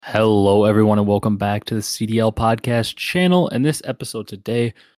Hello, everyone, and welcome back to the CDL podcast channel. In this episode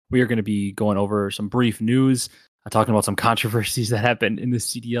today, we are going to be going over some brief news, talking about some controversies that happened in the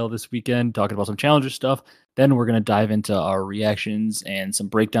CDL this weekend, talking about some challenger stuff. Then we're going to dive into our reactions and some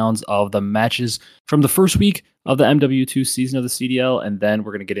breakdowns of the matches from the first week of the MW2 season of the CDL. And then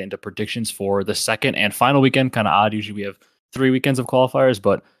we're going to get into predictions for the second and final weekend. Kind of odd. Usually we have 3 weekends of qualifiers,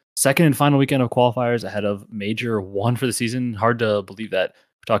 but second and final weekend of qualifiers ahead of major 1 for the season. Hard to believe that.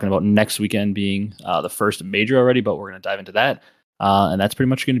 We're talking about next weekend being the first major already, but we're going to dive into that. And that's pretty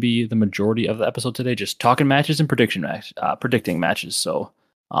much going to be the majority of the episode today, just talking matches and predicting matches. So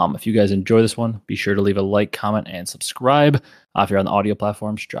if you guys enjoy this one, be sure to leave a like, comment, and subscribe. If you're on the audio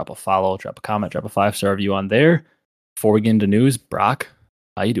platforms, drop a follow, drop a comment, drop a 5-star review on there. Before we get into news, Brock,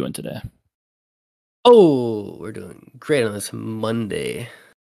 how you doing today? Oh, we're doing great on this Monday.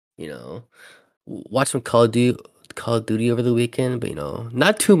 Watch some Call of Duty over the weekend, but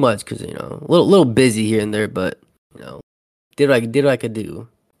not too much because a little busy here and there. But did what I could do.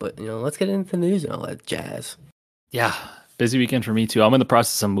 But let's get into the news and all that jazz. Yeah, busy weekend for me too. I'm in the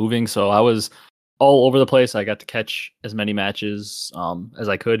process of moving, so I was all over the place. I got to catch as many matches as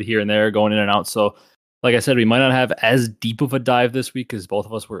I could here and there, going in and out. So, like I said, we might not have as deep of a dive this week because both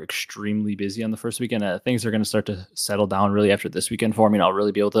of us were extremely busy on the first weekend. Things are going to start to settle down really after this weekend for me, and I'll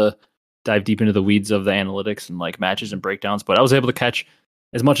really be able to dive deep into the weeds of the analytics and like matches and breakdowns. But I was able to catch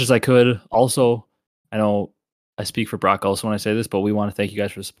as much as I could. Also, I know I speak for Brock also when I say this, but we want to thank you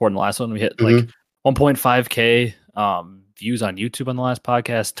guys for the support in the last one. We hit like 1.5K views on YouTube on the last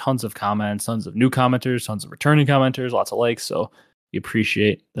podcast, tons of comments, tons of new commenters, tons of returning commenters, lots of likes. So we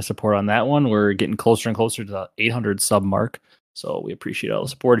appreciate the support on that one. We're getting closer and closer to the 800 sub mark. So we appreciate all the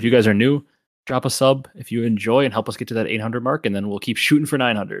support. If you guys are new, drop a sub if you enjoy and help us get to that 800 mark. And then we'll keep shooting for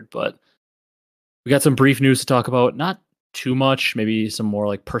 900. But we got some brief news to talk about. Not too much, maybe some more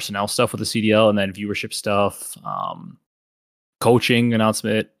like personnel stuff with the CDL and then viewership stuff, coaching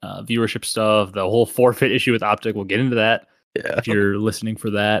announcement, viewership stuff, the whole forfeit issue with OpTic. We'll get into that if you're listening for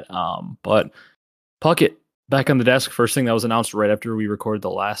that. But Puckett back on the desk. First thing that was announced right after we recorded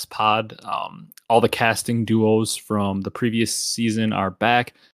the last pod. All the casting duos from the previous season are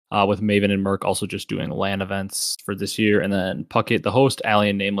back. With Maven and Merc also just doing LAN events for this year. And then Puckett, the host, Allie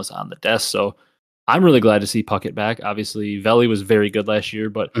and Nameless on the desk. So I'm really glad to see Puckett back. Obviously, Veli was very good last year,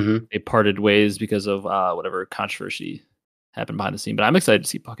 but they parted ways because of whatever controversy happened behind the scene. But I'm excited to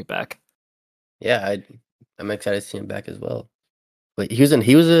see Puckett back. Yeah, I'm excited to see him back as well. Wait, he was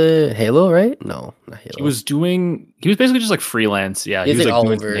a Halo, right? No, not Halo. He was basically just like freelance. Yeah, he was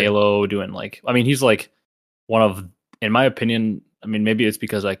like doing Halo, doing like, I mean, he's like one of, in my opinion, I mean, maybe it's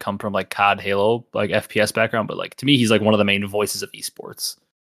because I come from like COD Halo, like FPS background, but like to me, he's like one of the main voices of esports.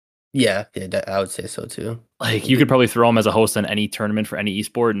 Yeah, I would say so too. Like you could probably throw him as a host on any tournament for any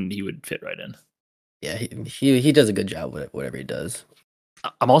esport, and he would fit right in. Yeah, he does a good job with whatever he does.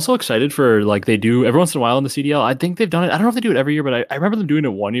 I'm also excited for like they do every once in a while in the CDL. I think they've done it. I don't know if they do it every year, but I remember them doing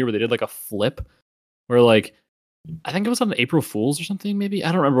it one year where they did like a flip, where like I think it was on April Fools or something. Maybe I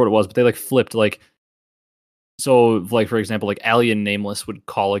don't remember what it was, but they like flipped like. So, like for example, like Allie and Nameless would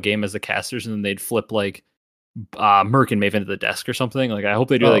call a game as the casters, and then they'd flip like Merc and Maven to the desk or something. Like I hope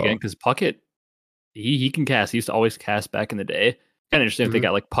they do that again because Puckett, he can cast. He used to always cast back in the day. Kind of interesting if they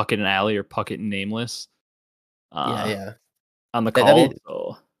got like Puckett and Allie or Puckett and Nameless. Yeah. On the call. That'd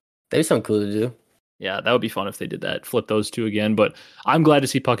be something cool to do. Yeah, that would be fun if they did that. Flip those two again. But I'm glad to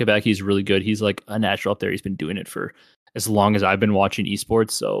see Puckett back. He's really good. He's like a natural up there. He's been doing it for as long as I've been watching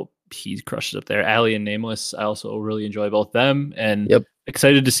esports. So he crushes up there. Allie and Nameless, I also really enjoy both them. And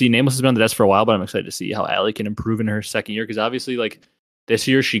excited to see Nameless has been on the desk for a while, but I'm excited to see how Allie can improve in her second year. Because obviously, like this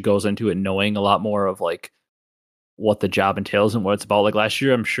year, she goes into it knowing a lot more of like what the job entails and what it's about. Like last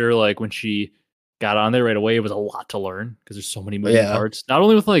year, I'm sure like when she got on there right away, it was a lot to learn because there's so many moving parts. Not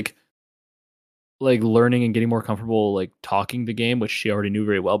only with like learning and getting more comfortable like talking the game, which she already knew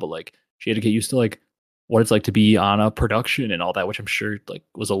very well, but like she had to get used to like what it's like to be on a production and all that, which I'm sure like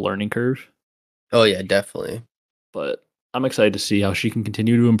was a learning curve. Oh yeah, definitely. But I'm excited to see how she can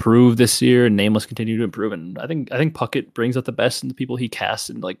continue to improve this year and Nameless continue to improve. And I think Puckett brings out the best in the people he casts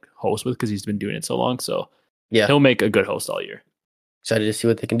and like hosts with because he's been doing it so long. So yeah, he'll make a good host all year. Excited to see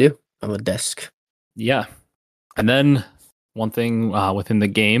what they can do on the desk. Yeah. And then one thing within the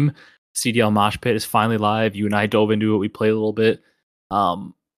game, CDL Mosh Pit is finally live. You and I dove into it. We played a little bit.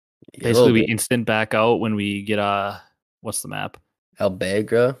 Basically, we instant back out when we get what's the map?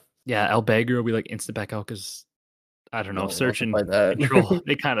 Albagra. Yeah, Albagra. We like instant back out because I don't know, search and control.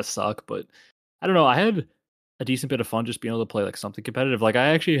 They kind of suck, but I don't know. I had a decent bit of fun just being able to play like something competitive. Like I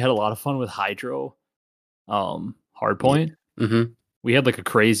actually had a lot of fun with Hydro, Hardpoint. We had like a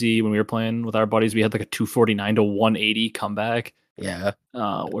crazy when we were playing with our buddies. We had like a 249 to 180 comeback. Yeah,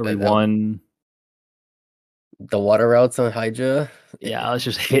 Where we that won. the water routes on Hydra. Yeah, I was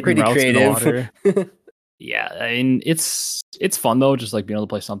just hitting Pretty routes in the creative. water. Yeah, I mean it's fun though, just like being able to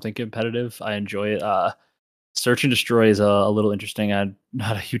play something competitive. I enjoy it. Search and destroy is a little interesting. I'm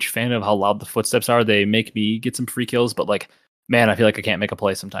not a huge fan of how loud the footsteps are. They make me get some free kills, but like, man, I feel like I can't make a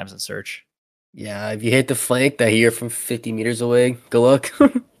play sometimes in search. Yeah, if you hit the flank that hear from 50 meters away, good luck.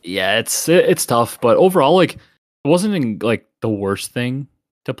 Yeah, it's tough, but overall, like, it wasn't like the worst thing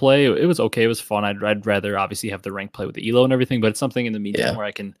to play. It was okay. It was fun. I'd rather obviously have the rank play with the elo and everything, but it's something in the meantime Yeah, where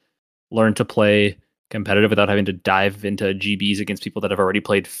I can learn to play competitive without having to dive into GBs against people that have already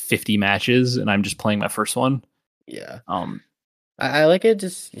played 50 matches, and I'm just playing my first one. yeah. Um, I like it.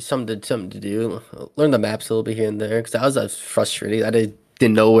 Just something to do. Learn the maps a little bit here and there because I was frustrated.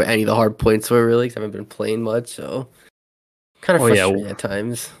 Didn't know where any of the hard points were really because I haven't been playing much. So kind of oh yeah, frustrating at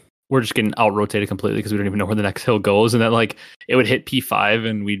times. we're just getting out rotated completely because we don't even know where the next hill goes. And then like it would hit P5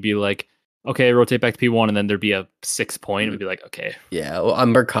 and we'd be like, okay, rotate back to P1, and then there'd be a 6 point. We'd be like, okay. Yeah, well,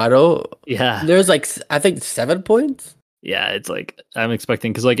 on Mercado, Yeah. there's like I think 7 points. Yeah, it's like I'm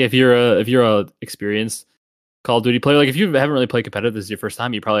expecting because like if you're a experienced Call of Duty player, like if you haven't really played competitive, this is your first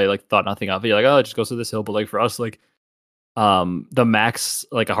time, you probably like thought nothing of it. You're like, oh, it just goes to this hill. But like for us, like the max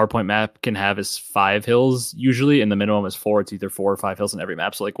like a hardpoint map can have is 5 hills usually, and the minimum is 4. It's either 4 or 5 hills in every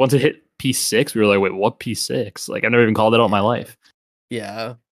map. So like once it hit P6, we were like, wait, what P6? Like I've never even called it out in my life.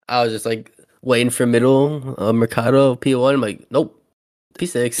 Yeah, I was just like waiting for middle Mercado P1. I'm like, nope,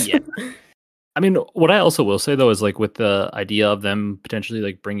 P6. Yeah. I mean, what I also will say though is like with the idea of them potentially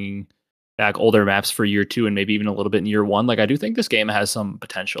like bringing back older maps for year 2 and maybe even a little bit in year 1, like I do think this game has some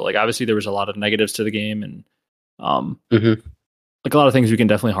potential. Like obviously there was a lot of negatives to the game and Mm-hmm. like a lot of things we can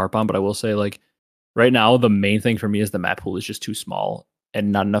definitely harp on, but I will say like right now the main thing for me is the map pool is just too small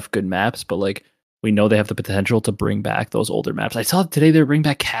and not enough good maps. But like we know they have the potential to bring back those older maps. I saw today they're bringing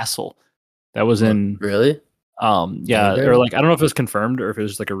back Castle. That was in Really? yeah, or Vanguard? like I don't know if it was confirmed or if it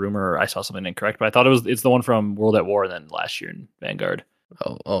was just like a rumor or I saw something incorrect, but I thought it's the one from World at War and then last year in Vanguard.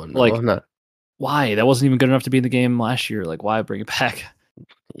 Oh no, Like I'm not. why? That wasn't even good enough to be in the game last year. Like why bring it back?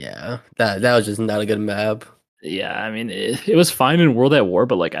 Yeah, that was just not a good map. Yeah, I mean it was fine in World at War,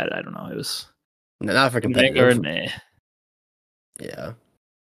 but like I don't know. It was Not for in competitive. Vanguard, nah. Yeah,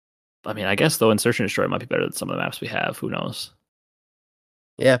 I mean, I guess though, Search and Destroy might be better than some of the maps we have. Who knows?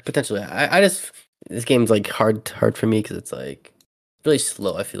 yeah, potentially. I just this game's like hard for me because it's like really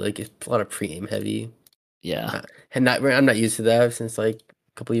slow. I feel like it's a lot of pre-aim heavy, Yeah, and I'm not used to that since like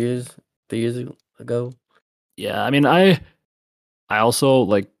a couple years, 3 years ago. yeah. I mean, I also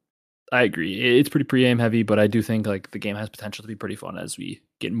like I agree. It's pretty pre-aim heavy, but I do think like the game has potential to be pretty fun as we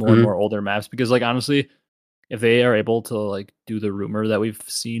get more and Mm-hmm. more older maps. Because like honestly, if they are able to like do the rumor that we've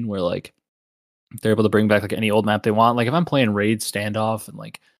seen, where like they're able to bring back like any old map they want. Like if I'm playing Raid Standoff and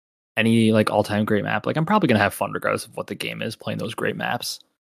like any like all-time great map, like I'm probably gonna have fun regardless of what the game is playing those great maps.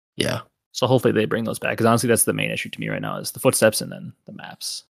 Yeah. So hopefully they bring those back because honestly that's the main issue to me right now is the footsteps and then the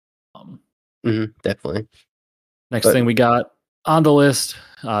maps. Definitely. Next But thing we got on the list,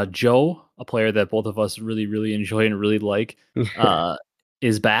 Joe, a player that both of us really really enjoy and really like,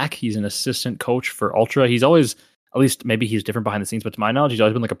 is back. He's an assistant coach for Ultra. He's always, at least maybe he's different behind the scenes, but to my knowledge, he's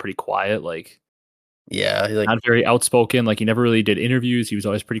always been like a pretty quiet, like yeah, he's like, not very outspoken. Like he never really did interviews. He was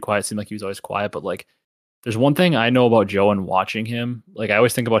always pretty quiet. Seemed like he was always quiet. But like, there's one thing I know about Joe and watching him. Like I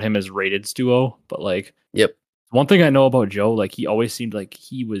always think about him as Rated's duo. But like, yep. one thing I know about Joe, like he always seemed like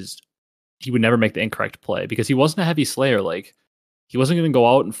he would never make the incorrect play because he wasn't a heavy slayer. Like he wasn't going to go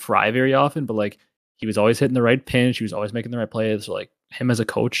out and fry very often. But like he was always hitting the right pinch. He was always making the right plays. So like him as a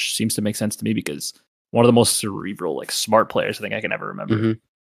coach seems to make sense to me because one of the most cerebral, like smart players I think I can ever remember. Mm-hmm.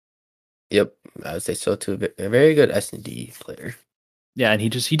 Yep, I would say so too. A very good S&D player. Yeah, and he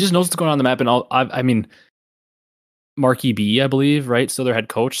just knows what's going on the map. And I mean, Marky B, I believe, right? Still their head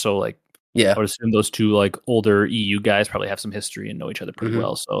coach. So like, Yeah. I would assume those two like older EU guys probably have some history and know each other pretty Mm-hmm.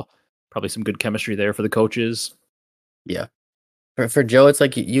 well. So probably some good chemistry there for the coaches. Yeah. For Joe, it's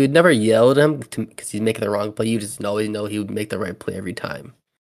like you would never yell at him because he's making the wrong play. You just always know he would make the right play every time.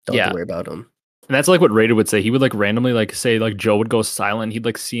 Don't have Yeah. to worry about him. And that's like what Raider would say. He would like randomly like say like Joe would go silent. He'd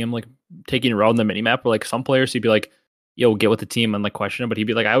like see him like taking a route on the mini map. Or like some players, he'd be like, "Yo, get with the team," and like question him. But he'd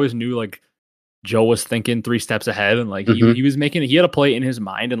be like, "I always knew like Joe was thinking 3 steps ahead, and like Mhm. he was making he had a play in his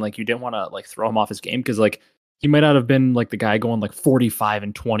mind, and like you didn't want to like throw him off his game because like he might not have been like the guy going like 45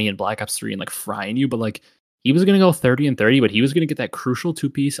 and 20 in Black Ops 3 and like frying you, but like he was gonna go 30 and 30, but he was gonna get that crucial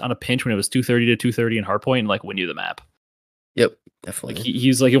 2-piece on a pinch when it was 230 to 230 in hardpoint and like win you the map. Yep, Like definitely.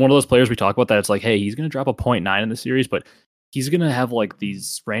 he's like one of those players we talk about that it's like, hey, he's gonna drop a .9 in the series, but he's gonna have like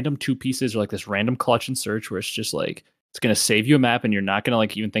these random two pieces or like this random clutch and search where it's just like it's gonna save you a map and you're not gonna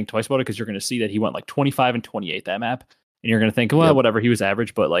like even think twice about it because you're gonna see that he went like 25 and 28 that map and you're gonna think, well, whatever, he was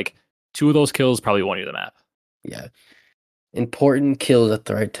average, but like two of those kills probably won you the map. Yeah. Important kills at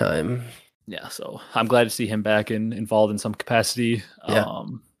the right time. Yeah, so I'm glad to see him back and involved in some capacity. Yeah.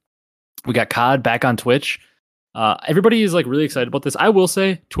 We got COD back on Twitch. Everybody is like really excited about this. I will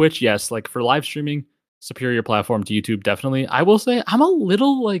say Twitch, yes, like for live streaming, superior platform to YouTube, definitely. I will say I'm a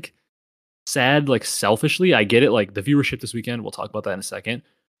little like sad, like selfishly. I get it. Like the viewership this weekend, we'll talk about that in a second,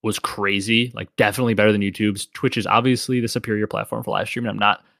 was crazy. Like definitely better than YouTube's. Twitch is obviously the superior platform for live streaming. I'm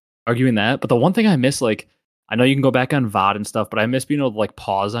not arguing that. But the one thing I miss, like, I know you can go back on VOD and stuff, but I miss being able to like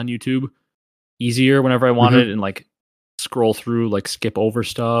pause on YouTube easier whenever I wanted and like scroll through, like skip over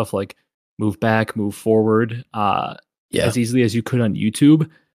stuff, like move back, move forward as easily as you could on YouTube.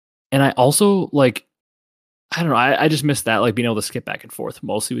 And I also like, I don't know, I just miss that, like being able to skip back and forth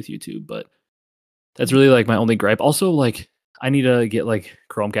mostly with YouTube, but that's really like my only gripe. Also, like I need to get like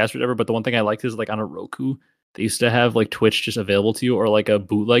Chromecast or whatever, but the one thing I liked is like on a Roku, they used to have like Twitch just available to you or like a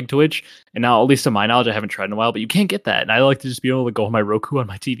bootleg Twitch. And now, at least to my knowledge, I haven't tried in a while, but you can't get that. And I like to just be able to go on my Roku on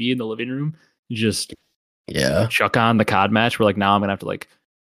my TV in the living room and just chuck on the COD match where like now I'm going to have to like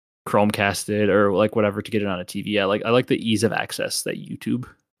Chromecast it or like whatever to get it on a TV. I like the ease of access that YouTube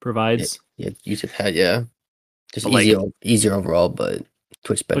provides. Yeah, YouTube had, just easier overall, but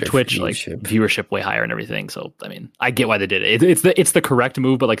Twitch better. But Twitch like viewership way higher and everything. So I mean, I get why they did it. It's the correct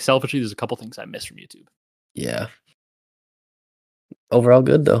move, but like selfishly, there's a couple things I miss from YouTube. Yeah. Overall,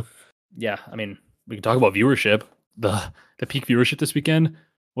 good though. Yeah, I mean, we can talk about viewership. The peak viewership this weekend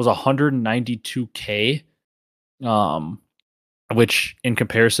was 192K, which in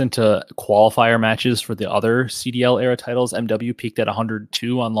comparison to qualifier matches for the other CDL era titles, MW peaked at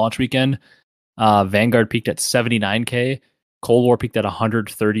 102 on launch weekend. Vanguard peaked at 79K. Cold War peaked at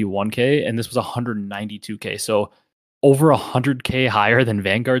 131K, and this was 192K. So over 100K higher than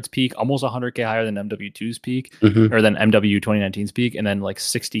Vanguard's peak, almost 100K higher than MW2's peak, or than MW 2019's peak, and then like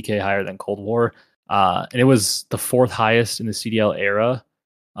 60K higher than Cold War. And it was the fourth highest in the CDL era,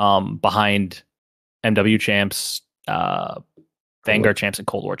 behind MW champs, Vanguard champs, and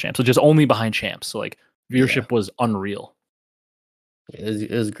Cold War champs. So just only behind champs. So like viewership was unreal. It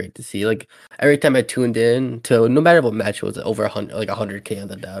was great to see. Like every time I tuned in to, no matter what match it was, over 100, like 100K on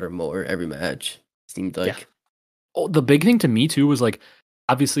the dot or more every match. Seemed like. Yeah. Oh, the big thing to me too was like,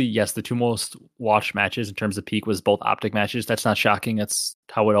 obviously, yes, the two most watched matches in terms of peak was both OpTic matches. That's not shocking. That's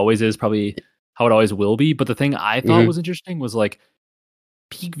how it always is, probably how it always will be. But the thing I thought was interesting was like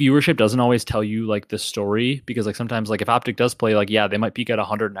peak viewership doesn't always tell you like the story, because like sometimes like if OpTic does play, like yeah, they might peak at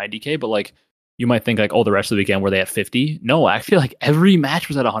 190K, but like you might think like, oh, the rest of the weekend were they at 50? No, I feel like every match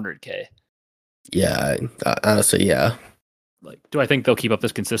was at 100K. Yeah, honestly, yeah. Like, do I think they'll keep up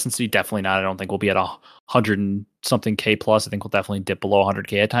this consistency? Definitely not. I don't think we'll be at 100 and something K plus. I think we'll definitely dip below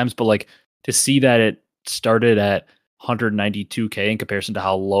 100K at times. But like to see that it started at 192K in comparison to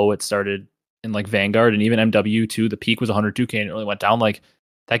how low it started in like Vanguard and even MW2, the peak was 102K and it really went down. Like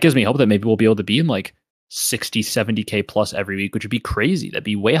that gives me hope that maybe we'll be able to be in like 60, 70K plus every week, which would be crazy. That'd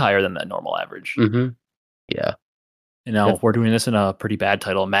be way higher than that normal average. Yeah. And now if we're doing this in a pretty bad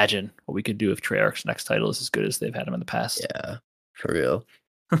title, imagine what we could do if Treyarch's next title is as good as they've had him in the past. Yeah, for real.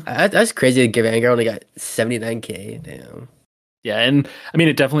 That's crazy. Vanguard only got 79K. Damn. Yeah, and I mean,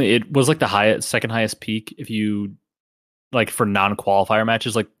 it was like the second highest peak if you like for non-qualifier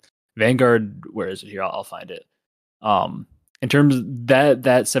matches. Like Vanguard, where is it here? I'll find it. In terms of that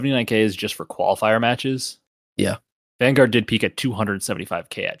 79K is just for qualifier matches. Yeah, Vanguard did peak at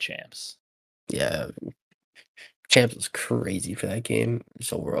 275K at champs. Yeah. Champs was crazy for that game,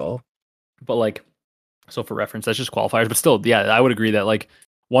 just overall. But like, so for reference, that's just qualifiers. But still, yeah, I would agree that like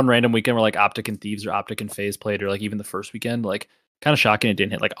one random weekend where like OpTic and Thieves or OpTic and Faze played, or like even the first weekend, like kind of shocking it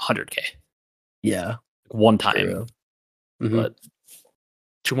didn't hit like 100K. Yeah, one time. But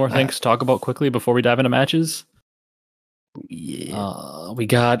two more things to talk about quickly before we dive into matches. Yeah, we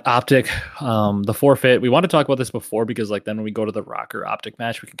got OpTic, the forfeit. We want to talk about this before because like then when we go to the Rokkr OpTic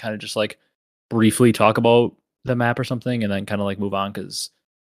match, we can kind of just like briefly talk about the map or something and then kind of like move on, because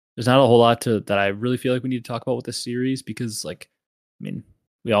there's not a whole lot that I really feel like we need to talk about with this series, because like, I mean,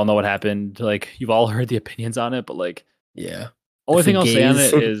 we all know what happened. Like you've all heard the opinions on it, but like, yeah. Only thing I'll say on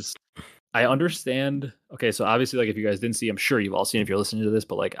it is I understand. Okay, so obviously like if you guys didn't see, I'm sure you've all seen if you're listening to this,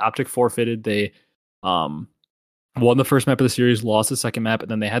 but like OpTic forfeited. They won the first map of the series, lost the second map,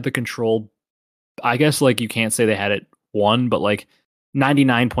 and then they had the control. I guess like you can't say they had it won, but like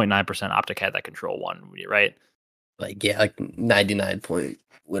 99.9% OpTic had that control one, right? Like, yeah, like 99 point,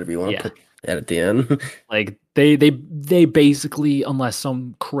 whatever you want to put. at the end. Like they basically, unless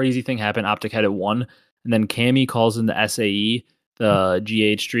some crazy thing happened, OpTic had it won, and then Cammy calls in the SAE, the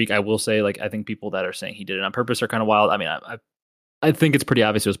GH streak. I will say, like, I think people that are saying he did it on purpose are kind of wild. I mean, I think it's pretty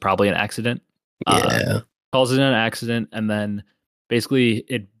obvious it was probably an accident. Uh, Yeah. Calls it an accident, and then basically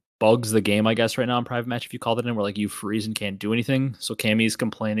it bugs the game, I guess, right now in private match if you called it in, where like you freeze and can't do anything. So Cammy's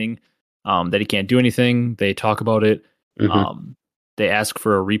complaining that he can't do anything. They talk about it. Hmm. They ask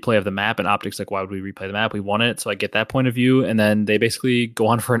for a replay of the map, and OpTic's like, why would we replay the map? We won it. So I get that point of view. And then they basically go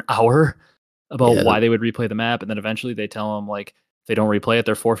on for an hour about Yeah. why they would replay the map. And then eventually they tell them, like, if they don't replay it,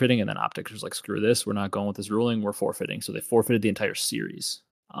 they're forfeiting. And then OpTic was like, screw this. We're not going with this ruling. We're forfeiting. So they forfeited the entire series.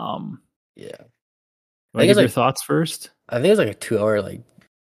 Yeah. You I want to think give it's your like thoughts first? I think it's like a 2 hour like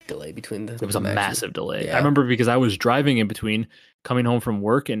delay between It was the a matches. massive delay. I Yeah. remember because I was driving in between coming home from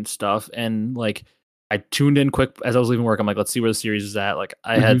work and stuff, and like I tuned in quick as I was leaving work. I'm like, let's see where the series is at. Like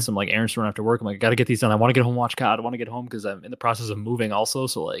I had Hmm. some like errands to run after work. I'm like, I gotta get these done. I want to get home, watch COD. I want to get home because I'm in the process of moving also.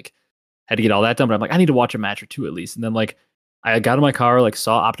 So like had to get all that done. But I'm like, I need to watch a match or two at least. And then like I got in my car, like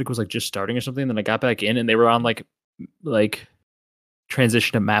saw OpTic was like just starting or something. And then I got back in and they were on like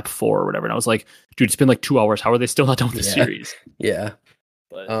transition to map 4 or whatever. And I was like, dude, it's been like 2 hours. How are they still not done with the Yeah. series? Yeah.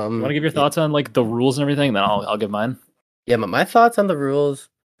 But you want to give your Yeah. thoughts on like the rules and everything? Then I'll give mine. Yeah, my thoughts on the rules.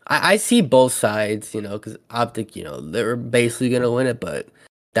 I see both sides, because Optic, they're basically gonna win it, but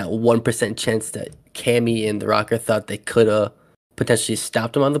that 1% chance that Cammy and the Rokkr thought they could have potentially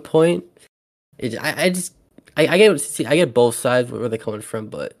stopped him on the point. I get both sides where they're coming from,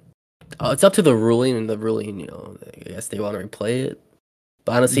 but it's up to the ruling, and the ruling, I guess they want to replay it.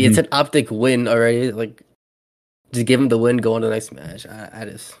 But honestly, it's Mhm. an Optic win already. Like, just give him the win, go on to the next match. I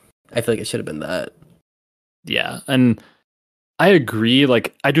feel like it should have been that. Yeah, and I agree.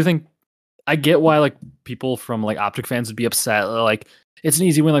 Like, I do think I get why like people from like OpTic fans would be upset. Like, it's an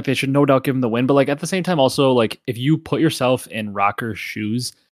easy win. Like, they should no doubt give him the win. But like at the same time, also like if you put yourself in Rocker's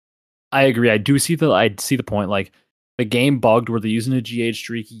shoes, I agree. I see the point. Like, the game bugged. Were they using a GH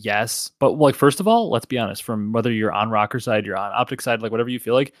streak? Yes, but like first of all, let's be honest. From whether you're on Rocker side, you're on OpTic side, like whatever you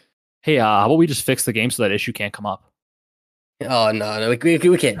feel like. Hey, how about we just fix the game so that issue can't come up? Oh no, we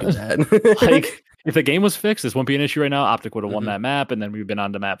can't do that. Like, if the game was fixed, this wouldn't be an issue right now. OpTic would have won Hmm. that map, and then we've been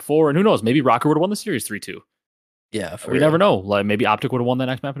on to map 4. And who knows? Maybe Rocker would have won the series 3-2. Yeah, for We never real. know. Like, maybe OpTic would have won that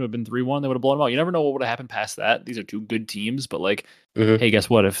next map and it would have been 3-1. They would have blown them out. You never know what would have happened past that. These are two good teams, but like, Hmm. hey, guess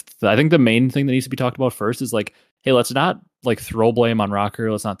what? I think the main thing that needs to be talked about first is like, hey, let's not like throw blame on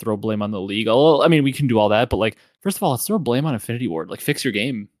Rocker. Let's not throw blame on the league. I mean, we can do all that, but like, first of all, let's throw blame on Infinity Ward. Like, fix your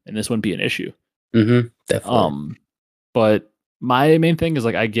game, and this wouldn't be an issue. Hmm. Definitely. But my main thing is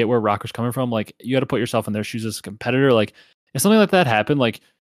like I get where Rocker's coming from. Like you got to put yourself in their shoes as a competitor. Like if something like that happened, like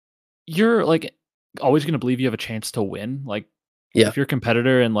you're like always going to believe you have a chance to win. Like Yeah. if you're a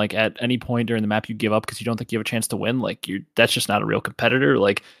competitor and like at any point during the map you give up because you don't think you have a chance to win, like that's just not a real competitor.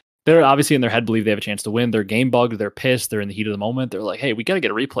 Like they're obviously in their head believe they have a chance to win. They're game bugged. They're pissed. They're in the heat of the moment. They're like, hey, we got to get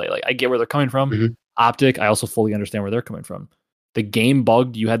a replay. Like I get where they're coming from. Hmm. OpTic, I also fully understand where they're coming from. The game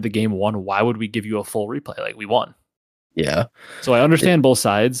bugged. You had the game won. Why would we give you a full replay? Like we won. Yeah. So I understand both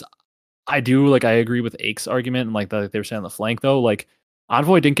sides. I do like I agree with Ake's argument and like they were saying on the flank though. Like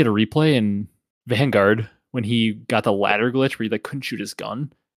Envoy didn't get a replay in Vanguard when he got the ladder glitch where he like couldn't shoot his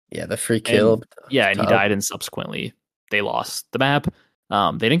gun. Yeah. The free kill And up yeah, and he top. died and subsequently they lost the map.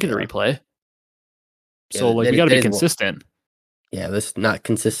 They didn't get a Yeah. replay. Yeah. So like we gotta be consistent. Yeah. That's not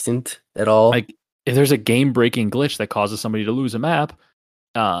consistent at all. Like if there's a game breaking glitch that causes somebody to lose a map,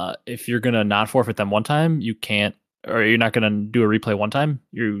 if you're gonna not forfeit them one time, you can't or you're not gonna do a replay one time,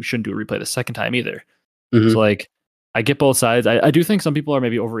 you shouldn't do a replay the second time either. Hmm. So like I get both sides. I do think some people are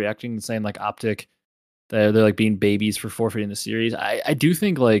maybe overreacting and saying like OpTic, they're like being babies for forfeiting the series. I do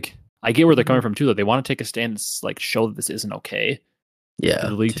think like I get where they're coming from too, though. They want to take a stand and like show that this isn't okay for Yeah.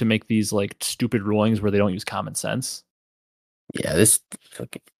 the league to make these like stupid rulings where they don't use common sense. Yeah. This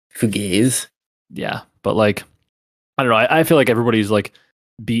fucking fugazi. Yeah. But like I don't know. I feel like everybody's like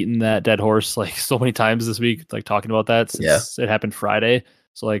beaten that dead horse like so many times this week, like talking about that since it happened Friday.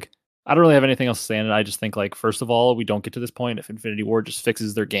 So like I don't really have anything else to say on it. I just think like first of all, we don't get to this point if Infinity Ward just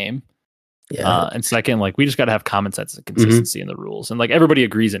fixes their game. Yeah. And second, like we just got to have common sense and Hmm. consistency in the rules, and like everybody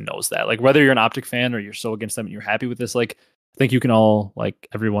agrees and knows that. Like whether you're an OpTic fan or you're so against them and you're happy with this, like I think you can all like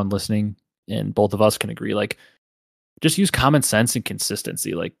everyone listening and both of us can agree. Like just use common sense and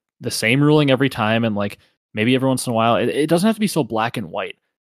consistency. Like the same ruling every time, and like maybe every once in a while, it doesn't have to be so black and white.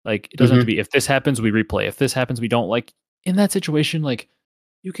 Like it doesn't have to Hmm. be if this happens we replay, if this happens we don't. Like in that situation, like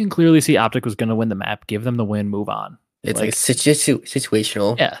you can clearly see OpTic was going to win the map, give them the win, move on. It's like Like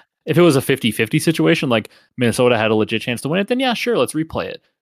situational. yeah. If it was a 50-50 situation, like Minnesota had a legit chance to win it, then yeah, sure, let's replay it.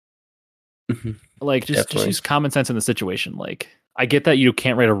 Like, just Definitely. use common sense in the situation. Like, I get that you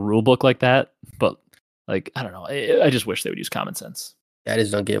can't write a rule book like that, but like, I don't know. I just wish they would use common sense. I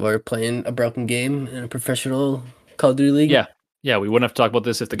just don't get why we're playing a broken game in a professional Call of Duty league. Yeah, yeah. We wouldn't have to talk about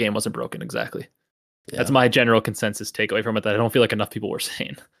this if the game wasn't broken. Exactly. That's Yeah, my general consensus takeaway from it. That I don't feel like enough people were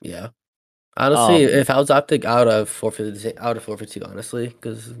saying. yeah. Honestly, Um, if I was OpTic, I would have forfeit too. Honestly,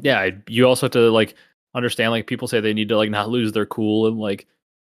 because yeah. You also have to like understand. Like, people say they need to like not lose their cool and like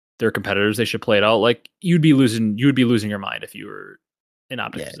their competitors. They should play it out. Like, you'd be losing. You would be losing your mind if you were in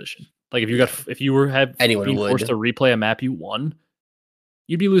Optic's yeah, position. Like, yeah, if you were had anyone being forced would. to replay a map you won,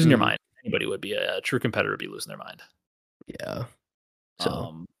 you'd be losing your Mhm. mind. Anybody would be a true competitor would be losing their mind. Yeah. So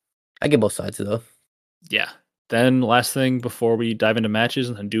Um, I get both sides though. yeah. Then last thing before we dive into matches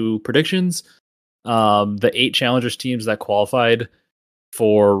and do predictions, the 8 challengers teams that qualified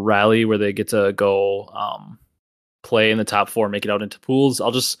for rally where they get to go play in the top 4, make it out into pools.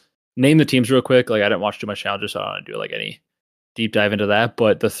 I'll just name the teams real quick. Like, I didn't watch too much challengers, so I don't want to do like any deep dive into that.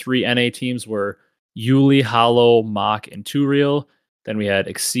 But the 3 NA teams were Yuli, Hollow, Mock, and Two Real. Then we had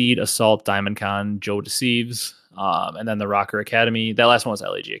Exceed, Assault, Diamond Con, Joe Deceives, and then the Rokkr Academy. That last one was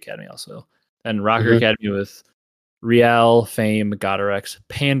LAG Academy also. And Rokkr Hmm. Academy with Real, Fame, Godarex,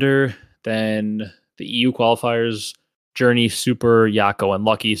 Pander. Then the EU qualifiers, Journey, Super, Yako, and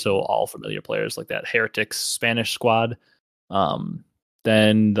Lucky. So all familiar players like that Heretics Spanish squad. Um,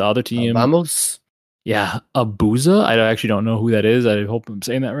 then the other team, Vamos. yeah, Abuza. I actually don't know who that is. I hope I'm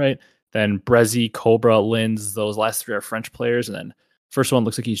saying that right. Then Brezzy, Cobra, Linz. Those last 3 are French players. And then first one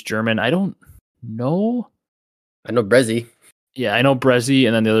looks like he's German. I don't know. I know Brezzy. Yeah, I know Brezzy,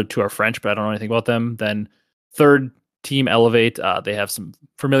 and then the other 2 are French, but I don't know anything about them. Then third team Elevate. They have some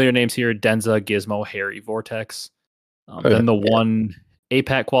familiar names here: Denza, Gizmo, Harry, Vortex. Then the Yeah. one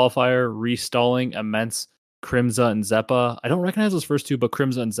APAC qualifier, Restalling, Immense, Crimza, and Zeppa. I don't recognize those first 2, but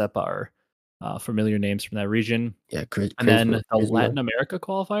Crimza and Zeppa are familiar names from that region. Yeah. And then Crimson. the Latin America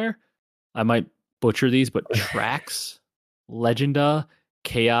qualifier, I might butcher these, but Trax, Legenda,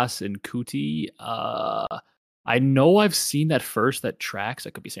 Chaos, and Kuti. I know I've seen that first, that Trax.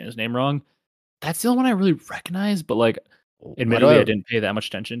 I could be saying his name wrong. That's the only one I really recognize, but like, Why do admittedly, I I? didn't pay that much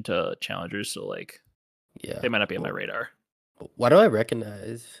attention to challengers, so like, Yeah. they might not be on my radar. Why do I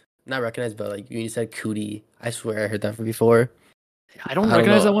recognize? Not recognize, but like when you said cootie, I swear I heard that from before. I don't I don't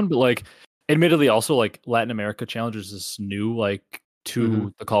recognize know. that one, but like, admittedly, also like Latin America challengers is new, like Hmm.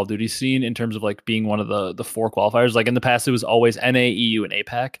 to the Call of Duty scene in terms of like being one of the 4 qualifiers. Like in the past, it was always NA, EU, and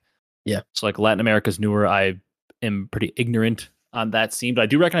APAC. Yeah. So like Latin America's newer. I am pretty ignorant on that scene, but I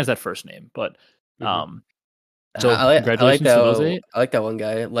do recognize that first name. But Hmm. um, I, so I like I like congratulations to those that 8. I like that one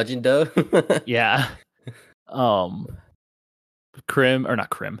guy, Legenda. Yeah. Um, Crim or not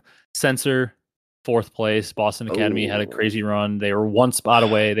Crim, Sensor, 4th place. Boston Academy had a Oh, crazy run. They were 1 spot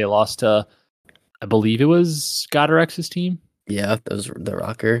away. They lost to, I believe it was Godarex's team. yeah, that was the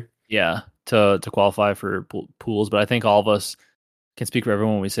Rokkr. Yeah, to qualify for pools. But I think all of us can speak for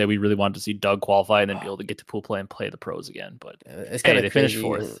everyone when we say we really wanted to see Doug qualify and then be able to get to pool play and play the pros again. But It's kind hey, of they finished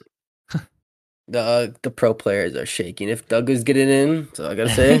crazy. 4th. The pro players are shaking if Doug is getting in. So I gotta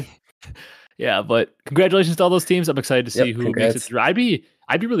say, Yeah, but congratulations to all those teams. I'm excited to see yep, who makes it congrats. through. I'd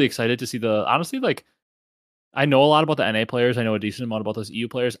be really excited to see the honestly, like, I know a lot about the NA players. I know a decent amount about those EU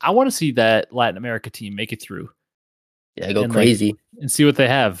players. I want to see that Latin America team make it through Yeah, go and like crazy. and see what they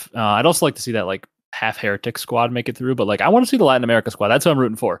have. I'd also like to see that like half heretic squad make it through, but like I want to see the Latin America squad. That's what I'm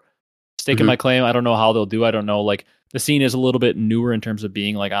rooting for. Staking Hmm. my claim. I don't know how they'll do. I don't know. Like, the scene is a little bit newer in terms of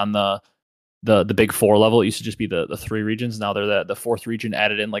being like on the big 4 level. It used to just be the 3 regions. Now they're the 4th region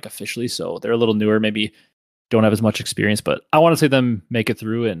added in like officially, so they're a little newer. Maybe don't have as much experience, but I want to see them make it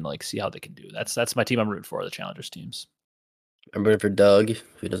through and like see how they can do. That's my team I'm rooting for, the challengers teams. I'm rooting for Doug if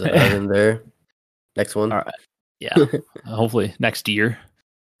he doesn't have him there. Next All one. right. Yeah. Hopefully next year.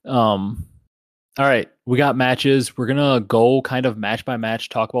 Um all right, we got matches. We're gonna go kind of match by match,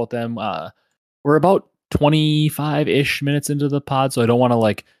 talk about them. We're about 25-ish minutes into the pod, so I don't want to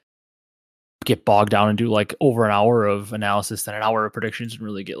like get bogged down and do like over an hour of analysis and an hour of predictions and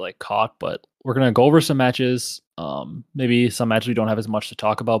really get like caught. But we're gonna go over some matches. Maybe some matches we don't have as much to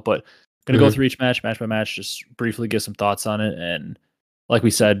talk about, but gonna go Hmm. through each match by match, just briefly give some thoughts on it. And like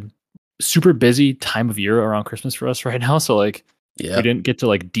we said, super busy time of year around Christmas for us right now. So like, we Yeah. didn't get to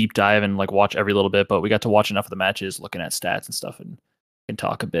like deep dive and like watch every little bit, but we got to watch enough of the matches, looking at stats and stuff, and can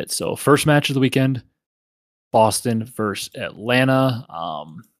talk a bit. So first match of the weekend, Boston versus Atlanta.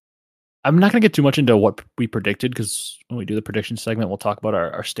 I'm not going to get too much into what we predicted because when we do the prediction segment, we'll talk about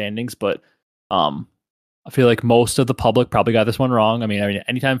our standings. But um, I feel like most of the public probably got this one wrong. I mean,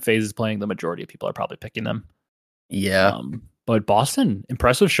 anytime Faze is playing, the majority of people are probably picking them. Yeah. But Boston,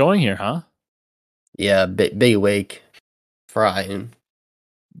 impressive showing here, huh? Yeah, big wake frying.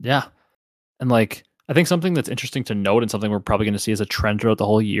 Yeah. And like, I think something that's interesting to note and something we're probably going to see as a trend throughout the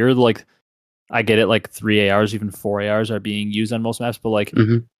whole year, like, I get it, like 3 ARs, even 4 ARs are being used on most maps, but like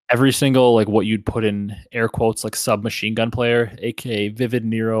Hmm. every single, like what you'd put in air quotes, like submachine gun player, aka Vivid,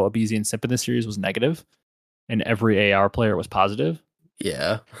 Nero, Abizi, and Simp in this series was negative, and every AR player was positive.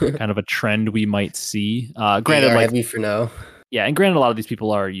 Yeah. Kind of a trend we might see. Granted, AR like, heavy for now. yeah, and granted, a lot of these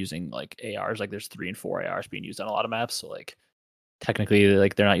people are using like ARs, like there's 3 and 4 ARs being used on a lot of maps, so like technically,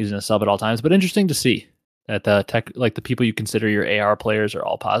 like they're not using a sub at all times, but interesting to see that the tech, like the people you consider your AR players are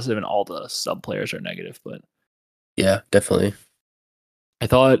all positive and all the sub players are negative. But Yeah, definitely. I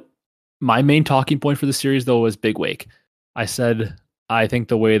thought my main talking point for the series though was Big Wake. I said I think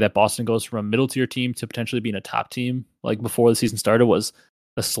the way that Boston goes from a middle tier team to potentially being a top team, like before the season started, was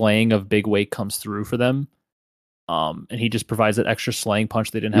the slaying of Big Wake comes through for them. And he just provides that extra slaying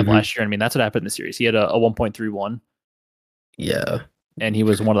punch they didn't have last year. I mean, that's what happened in the series. He had a 1.31. Yeah. And he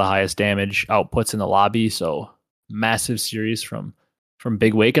was one of the highest damage outputs in the lobby. So massive series from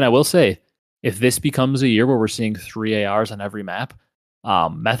Big Wake. And I will say, if this becomes a year where we're seeing 3 ARs on every map,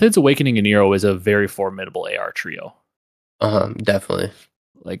 Methods Awakening and Nero is a very formidable AR trio. Definitely.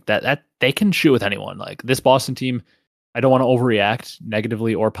 Like that they can shoot with anyone. Like this Boston team, I don't want to overreact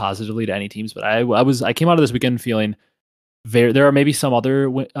negatively or positively to any teams, but I came out of this weekend feeling there are maybe some other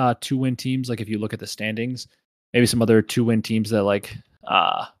 2-win teams. Like if you look at the standings, maybe some other 2-win teams that like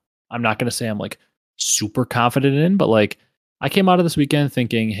I'm not gonna say I'm like super confident in, but like I came out of this weekend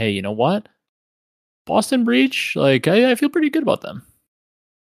thinking, hey, you know what? Boston Breach, like I feel pretty good about them.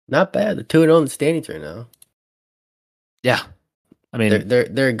 Not bad. They're 2-0 in the standings right now. Yeah. I mean,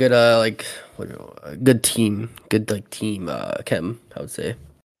 They're a good like a good team. Good like team chem, I would say.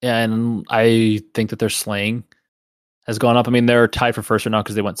 yeah, and I think that their slaying has gone up. I mean, they're tied for first right now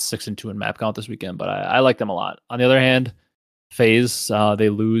because they went 6-2 in map count this weekend, but I like them a lot. On the other hand, Faze, they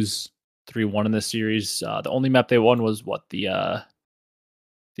lose 3-1 in this series. The only map they won was what the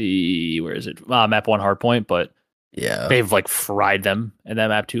where is it? Map 1 Hardpoint, but Yeah. they've like fried them, and that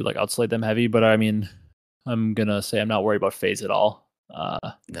map 2 like outslayed them heavy. But I mean, I'm gonna say I'm not worried about Faze at all.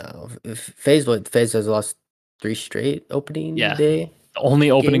 No. Phase has lost 3 straight opening Yeah, day the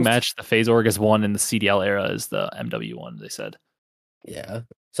only opening games. match the Faze org has won in the CDL era is the MW one. They said, Yeah.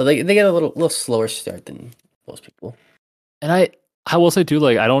 So they get a little slower start than most people. and I will say too,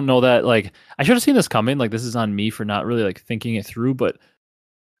 like I don't know that like I should have seen this coming. Like this is on me for not really like thinking it through, but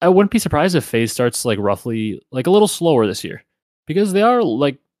I wouldn't be surprised if Faze starts like roughly like a little slower this year because they are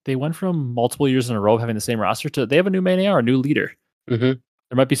like they went from multiple years in a row of having the same roster to they have a new main AR, a new leader. Mm-hmm.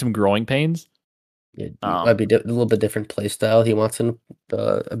 There might be some growing pains. It might be a little bit different play style. He wants a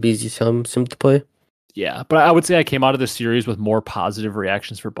BZ sim to play. Yeah, but I would say I came out of this series with more positive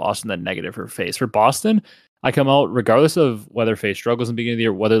reactions for Boston than negative for Faze. For Boston, I come out regardless of whether Faze struggles in the beginning of the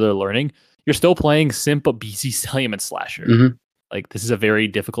year, whether they're learning. You're still playing Simp, BC, Stellium, and Slasher. Mm-hmm. Like this is a very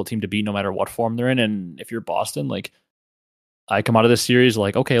difficult team to beat, no matter what form they're in. And if you're Boston, like I come out of this series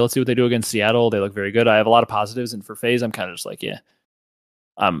like, okay, let's see what they do against Seattle. They look very good. I have a lot of positives, and for Faze, I'm kind of just like, yeah,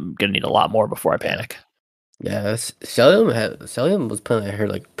 I'm gonna need a lot more before I panic. Yeah, Celium was playing I heard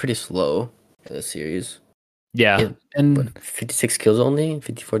like pretty slow in the series. Yeah, and 56 kills only,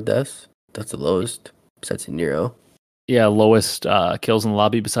 54 deaths. That's the lowest besides Nero. yeah, lowest kills in the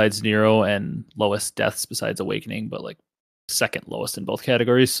lobby besides Nero, and lowest deaths besides Awakening, but like second lowest in both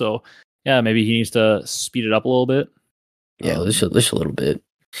categories. So yeah, maybe he needs to speed it up a little bit. Yeah, just a little bit.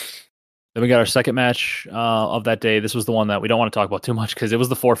 Then we got our second match of that day. This was the one that we don't want to talk about too much because it was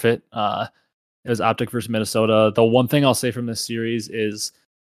the forfeit. It was OpTic versus Minnesota. The one thing I'll say from this series is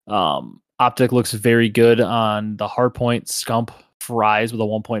OpTic looks very good on the hardpoint. Scump fries with a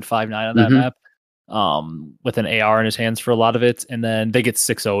 1.59 on that map with an AR in his hands for a lot of it. And then they get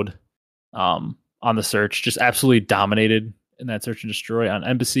 6-0'd on the search. Just absolutely dominated in that search and destroy on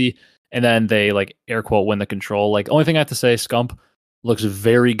Embassy. And then they like air quote win the control. Like only thing I have to say, Scump looks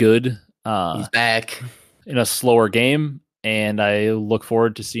very good. He's back in a slower game, and I look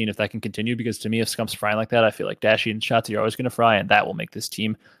forward to seeing if that can continue because to me, if Scump's frying like that, I feel like Dashy and Shots are always going to fry, and that will make this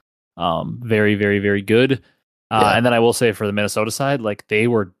team very, very, very good. And then I will say for the Minnesota side, like they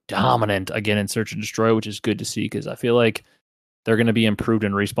were dominant again in Search and Destroy, which is good to see because I feel like they're going to be improved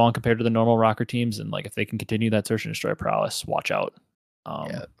in respawn compared to the normal Rokkr teams, and like if they can continue that Search and Destroy prowess, watch out.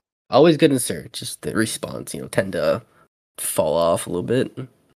 Always good in Search, just the response, tend to fall off a little bit.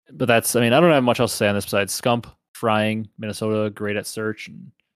 But that's, I mean, I don't have much else to say on this besides Scump, frying, Minnesota, great at search. And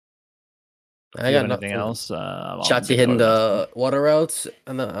I got anything else? Shotzi hitting the water routes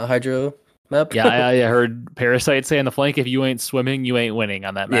and the hydro map. Yeah, I heard Parasite say on the flank, if you ain't swimming, you ain't winning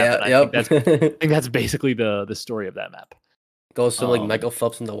on that map. Yeah, And yep. I think that's basically the story of that map. Goes from like Michael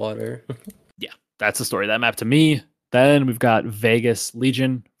Phelps in the water. Yeah, that's the story of that map to me. Then we've got Vegas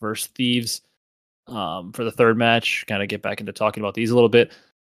Legion versus Thieves for the third match. Kind of get back into talking about these a little bit.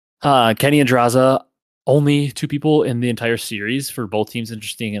 Kenny and Draza, only two people in the entire series for both teams.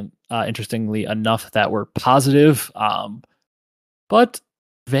 Interestingly enough, that were positive. But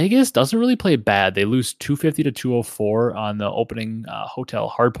Vegas doesn't really play bad. They lose 250 to 204 on the opening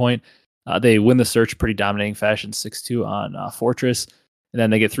hotel hardpoint. They win the search pretty dominating fashion, 6-2 on Fortress. And then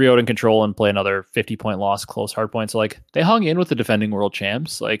they get 3-0 in control and play another 50-point loss, close hardpoint. So, like, they hung in with the defending world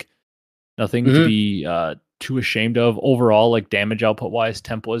champs. Like, nothing to be too ashamed of. Overall, like, damage output-wise,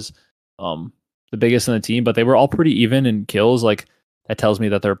 Temp was the biggest in the team. But they were all pretty even in kills. Like, that tells me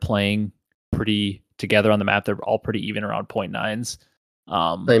that they're playing pretty together on the map. They're all pretty even around 0.9s.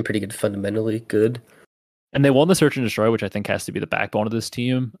 Playing pretty good, fundamentally good. And they won the search and destroy, which I think has to be the backbone of this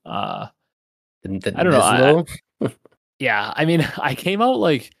team. I don't know. Yeah, I mean, I came out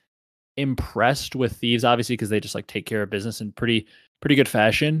like impressed with Thieves, obviously, because they just like take care of business in pretty good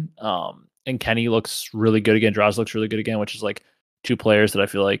fashion. And Kenny looks really good again. Draws looks really good again, which is like two players that I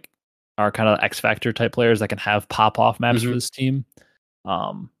feel like are kind of X Factor type players that can have pop off maps for this team.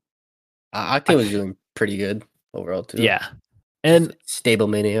 Octane was doing pretty good overall too. Yeah, and stable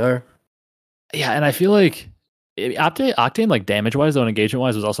main AR. Yeah, and I feel like Octane like damage wise though and engagement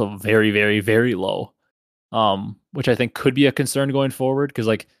wise was also very, very, very low. Which I think could be a concern going forward because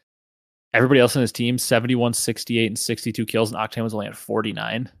like everybody else in his team 71, 68, and 62 kills, and Octane was only at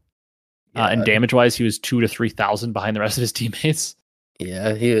 49. Yeah. And damage wise, he was 2,000 to 3,000 behind the rest of his teammates.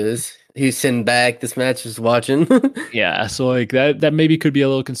 Yeah, he was. He was sitting back this match, just watching. Yeah, so like that maybe could be a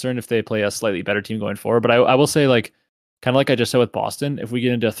little concern if they play a slightly better team going forward. But I will say, like, kind of like I just said with Boston, if we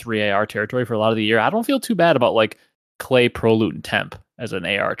get into 3AR territory for a lot of the year, I don't feel too bad about like Clay, Prolute, and Temp as an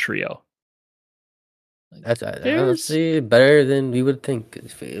AR trio. That's honestly better than we would think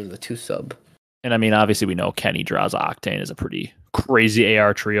if it was a 2-sub. And I mean, obviously, we know Kenny, Draza, Octane is a pretty crazy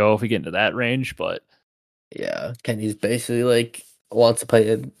AR trio if we get into that range. But yeah, Kenny's basically like wants to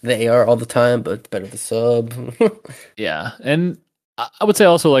play the AR all the time, but better the sub. Yeah, and I would say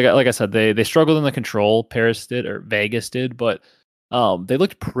also, like I said, they struggled in the control. Vegas did, but they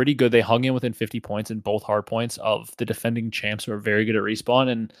looked pretty good. They hung in within 50 points in both hard points of the defending champs who are very good at respawn,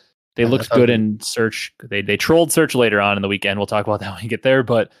 and they looked good in search. They trolled search later on in the weekend. We'll talk about that when we get there,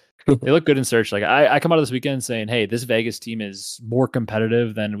 but they look good in search. Like I come out of this weekend saying, hey, this Vegas team is more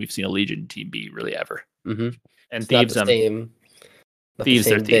competitive than we've seen a Legion team be really ever. Mm-hmm. And it's Thieves, not the same, Thieves, the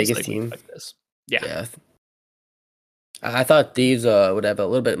same Thieves Vegas team. like this. Yeah. I thought Thieves would have a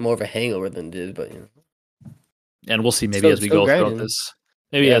little bit more of a hangover than did, but and we'll see maybe as we go throughout this.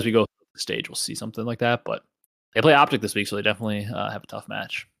 Maybe as we go through the stage, we'll see something like that. But they play OpTic this week, so they definitely have a tough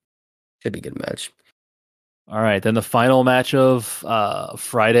match. Should be a good match. All right, then the final match of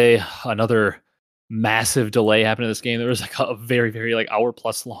Friday, another massive delay happened in this game. There was like a very, very like hour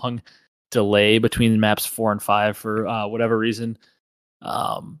plus long delay between maps 4 and 5 for whatever reason.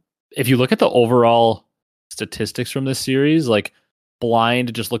 If you look at the overall statistics from this series, like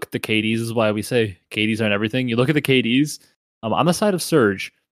blind, just look at the KDs is why we say KDs aren't everything. You look at the KDs on the side of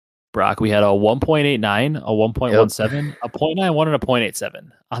Surge, Brock, we had a 1.89, a 1.17, a 0.91, and a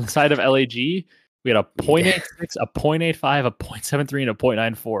 0.87. On the side of LAG, we had a 0.86, a 0.85, a 0.73, and a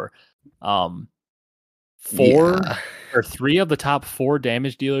 0.94. Three of the top 4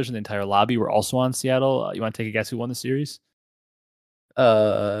 damage dealers in the entire lobby were also on Seattle. You want to take a guess who won the series?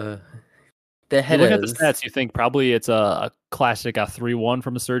 The head. Look at the stats. You think probably it's a classic, a 3-1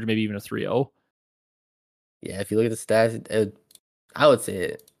 from a Surge, maybe even a 3-0. Yeah, if you look at the stats, I would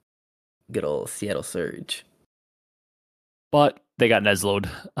say good old Seattle Surge. But they got Neslo'd.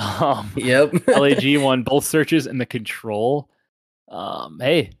 Yep. LAG won both searches and the control.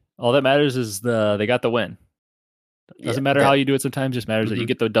 Hey, all that matters is they got the win. Doesn't matter how you do it sometimes, just matters that you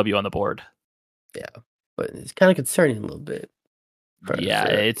get the W on the board. Yeah. But it's kind of concerning a little bit. Yeah,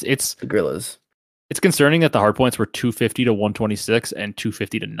 it's the Gorillas. It's concerning that the hard points were 250 to 126 and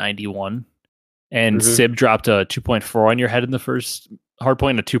 250 to 91. And Sib dropped a 2.4 on your head in the first hard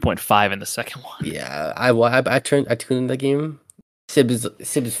point and a 2.5 in the second one. Yeah, I tuned in that game. Sib is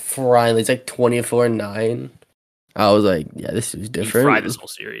frying. It's like 24-9. I was like, yeah, this is different. He fried this whole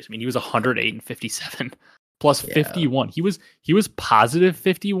series. I mean, he was 108 and 57 plus 51. He was positive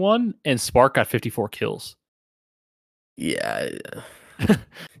 51, and Spark got 54 kills. Yeah.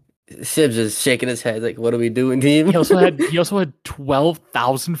 Sib's just shaking his head like, what are we doing, team? He also had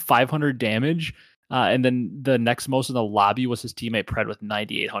 12,500 damage. And then the next most in the lobby was his teammate Pred with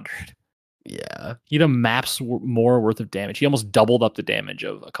 9,800. Yeah. He had a map's more worth of damage. He almost doubled up the damage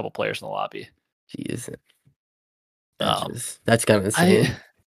of a couple players in the lobby. Jeez. Um, That's kind of I insane.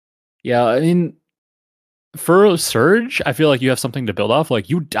 yeah, I mean, for Surge, I feel like you have something to build off. Like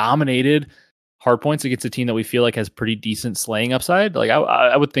you dominated hard points against a team that we feel like has pretty decent slaying upside. Like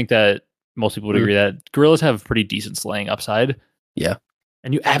I would think that most people would Mm, agree that Gorillas have pretty decent slaying upside. yeah.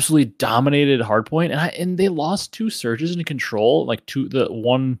 And you absolutely dominated hardpoint, and they lost two surges in control. Like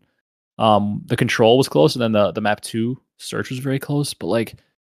the control was close, and then the map two search was very close. But like,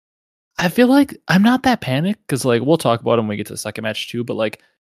 I feel like I'm not that panicked because like we'll talk about it when we get to the second match too. But like,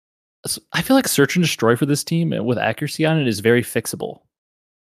 I feel like search and destroy for this team with accuracy on it is very fixable.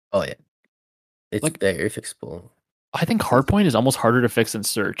 Oh yeah. It's Like, very fixable. I think hardpoint is almost harder to fix than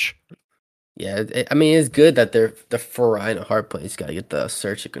search. Yeah, I mean, it's good that the Foreign hard plays got to get the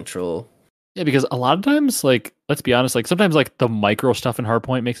search and control. Yeah, because a lot of times, like, let's be honest, like sometimes like the micro stuff in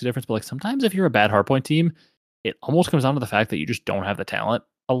hardpoint makes a difference, but like sometimes if you're a bad hardpoint team, it almost comes down to the fact that you just don't have the talent.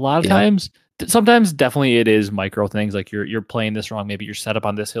 A lot of Yeah. times, sometimes definitely it is micro things like you're playing this wrong. Maybe your setup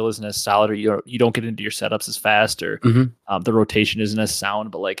on this hill isn't as solid, or you don't get into your setups as fast, or Hmm. the rotation isn't as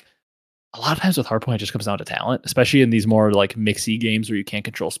sound. But like a lot of times with hardpoint, it just comes down to talent, especially in these more like mixy games where you can't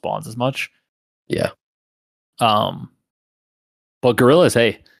control spawns as much. Yeah. Um, but Gorillas,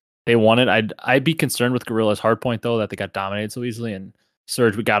 hey, they won it. I'd be concerned with Gorillas hardpoint though that they got dominated so easily. And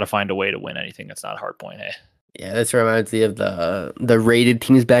Surge, we got to find a way to win anything that's not hardpoint. Hey, Yeah, this reminds me of the rated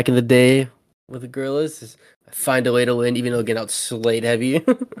teams back in the day with the Gorillas. Just find a way to win, even though getting out Slate heavy.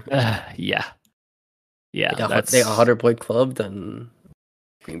 yeah, yeah, They got a that's 100-point club and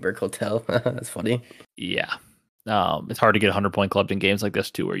Greenberg Hotel. That's funny. yeah. It's hard to get 100-point clubbed in games like this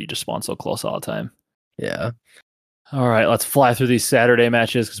too, where you just spawn so close all the time. Yeah. All right, let's fly through these Saturday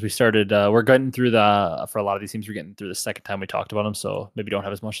matches because we started. We're getting through for a lot of these teams. We're getting through the second time we talked about them, so maybe don't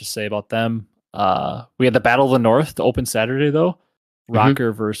have as much to say about them. We had the Battle of the North to open Saturday though. Hmm.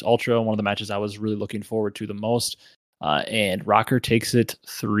 Rokkr versus Ultra, one of the matches I was really looking forward to the most. And Rokkr takes it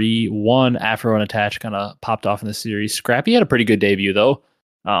 3-1. Afro and Attach kind of popped off in the series. Scrappy had a pretty good debut though.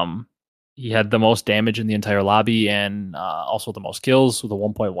 He had the most damage in the entire lobby and also the most kills with a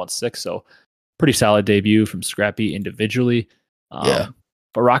 1.16. So pretty solid debut from Scrappy individually. Yeah.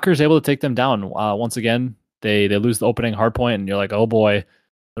 But Rokkr is able to take them down. Once again, they lose the opening hardpoint, and you're like, oh boy,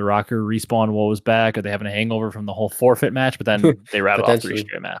 the Rokkr respawn woe is back. Are they having a hangover from the whole forfeit match? But then they rattled off 3 Potentially.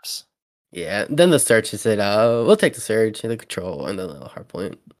 straight maps. Yeah. Then the search said, we'll take the search and the control and then the hard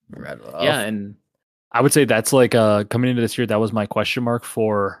point. Rattle Yeah, off. and I would say that's like coming into this year, that was my question mark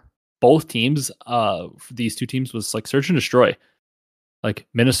for both teams. For these two teams was like search and destroy. Like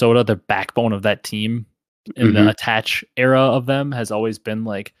Minnesota, the backbone of that team in the Hmm. attach era of them has always been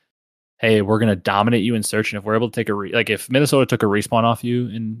like, hey, we're gonna dominate you in search, and if we're able to take like if Minnesota took a respawn off you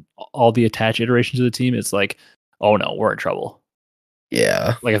in all the attach iterations of the team, it's like, oh no, we're in trouble.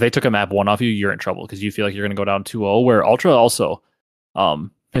 Yeah. Like if they took a map one off you, you're in trouble because you feel like you're gonna go down 2-0. Where Ultra also,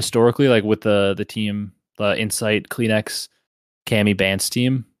 historically, like with the team, the Insight, Kleenex, Cammy Bance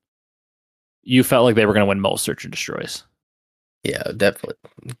team, you felt like they were gonna win most search and destroys. Yeah, definitely.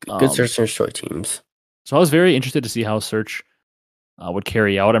 Good Um, search and destroy teams. so I was very interested to see how search would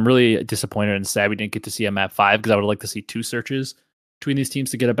carry out. I'm really disappointed and sad we didn't get to see a map 5 because I would like to see 2 searches between these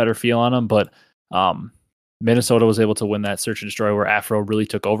teams to get a better feel on them. But Minnesota was able to win that search and destroy where Afro really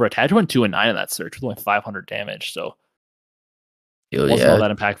took over. Attach went 2-9 in that search with only 500 damage, so Oh, wasn't all yeah.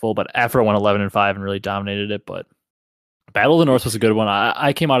 that impactful. But Afro went 11-5 and really dominated it. But Battle of the North was a good one.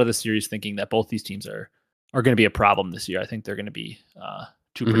 I came out of this series thinking that both these teams are going to be a problem this year. I think they're going to be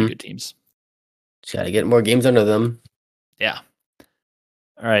two pretty Hmm. good teams. Just got to get more games under them. Yeah.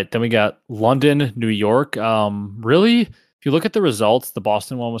 All right, then we got London, New York. Really, if you look at the results, the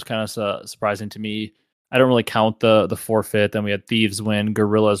Boston one was kind of surprising to me. I don't really count the forfeit. Then we had Thieves win,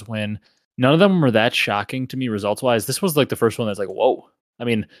 Gorillas win. None of them were that shocking to me results wise. This was like the first one that's like, whoa. I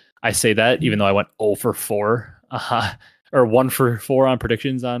mean, I say that even though I went 0 for 4, or 1 for 4 on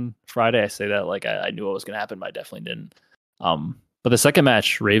predictions on Friday. I say that like I knew what was going to happen, but I definitely didn't. But the second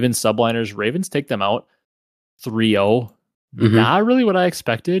match, Ravens subliners, Ravens take them out 3-0. Hmm. Not really what I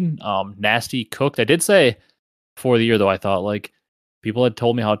expected. Nasty cooked. I did say before the year though, I thought like people had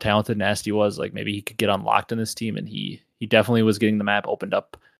told me how talented Nasty was. Like maybe he could get unlocked in this team, and he definitely was getting the map opened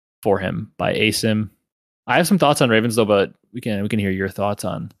up for him by ASIM. I have some thoughts on Ravens though, but we can hear your thoughts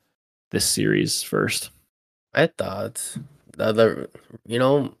on this series first. I thought I thought the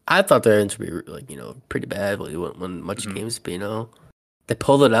Ravens would be like, pretty bad when they wouldn't win much Mhm. games, but they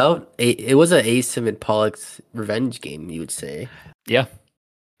pulled it out. It was an Asim and Pollock's revenge game, you would say. Yeah.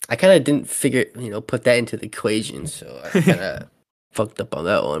 I kind of didn't put that into the equation, so I kind of fucked up on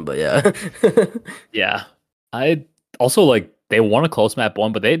that one, but yeah. Yeah. I also like they won a close map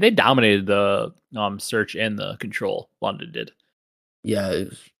one, but they dominated the search and the control. London did. Yeah, it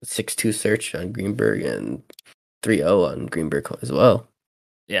was 6-2 search on Greenberg and 3-0 on Greenberg as well.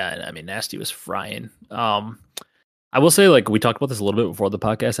 Yeah, and I mean Nasty was frying. I will say, like, we talked about this a little bit before the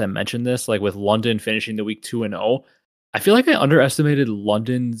podcast. I mentioned this, like, with London finishing the week 2-0. I feel like I underestimated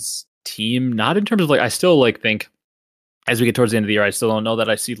London's team, not in terms of, like, I still, like, think as we get towards the end of the year, I still don't know that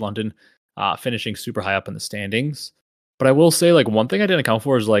I see London finishing super high up in the standings. But I will say, like, one thing I didn't account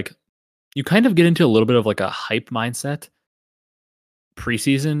for is, like, you kind of get into a little bit of, like, a hype mindset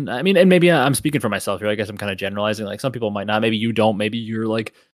preseason. I mean, and maybe I'm speaking for myself here. I guess I'm kind of generalizing. Like, some people might not. Maybe you don't. Maybe you're,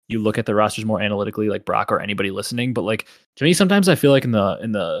 like, you look at the rosters more analytically, like Brock or anybody listening. But like to me, sometimes I feel like in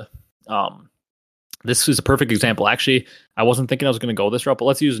the this is a perfect example. Actually, I wasn't thinking I was going to go this route, but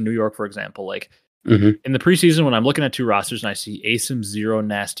let's use New York for example. Like in the preseason, when I'm looking at two rosters and I see Asim, Zero,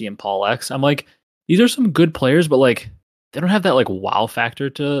 Nasty, and Paul X, I'm like, these are some good players, but like they don't have that like wow factor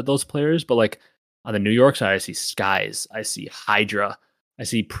to those players. But like on the New York side, I see Skies, I see Hydra, I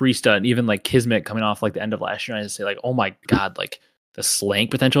see Priesta, and even like Kismet coming off like the end of last year. And I just say like, oh my god, like the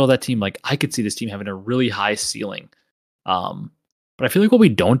slank potential of that team, like I could see this team having a really high ceiling. But I feel like what we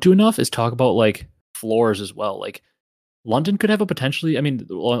don't do enough is talk about like floors as well. Like London could have a potentially, I mean,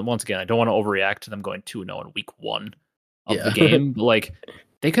 once again, I don't want to overreact to them going 2-0 in week one of the game, but like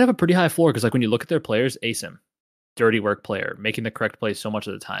they could have a pretty high floor because like when you look at their players, Asim, dirty work player, making the correct plays so much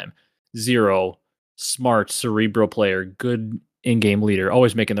of the time. Zero, smart, cerebral player, good in-game leader,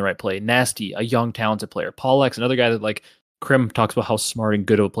 always making the right play. Nasty, a young, talented player. Paul X, another guy that like Krim talks about how smart and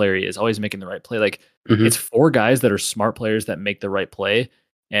good of a player he is, always making the right play. Like it's four guys that are smart players that make the right play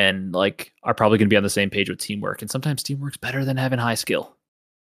and like are probably going to be on the same page with teamwork. And sometimes teamwork's better than having high skill.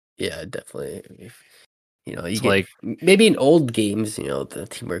 Yeah, definitely. You know, you It's get like maybe in old games, you know, the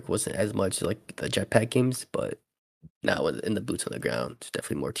teamwork wasn't as much like the jetpack games, but now in the boots on the ground, it's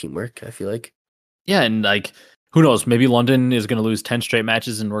definitely more teamwork, I feel like. yeah, and like who knows? Maybe London is going to lose 10 straight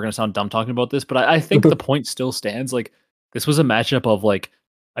matches, and we're going to sound dumb talking about this, but I think the point still stands. Like this was a matchup of like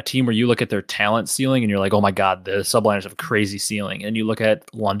a team where you look at their talent ceiling and you're like, oh my god, the subliners have a crazy ceiling, and you look at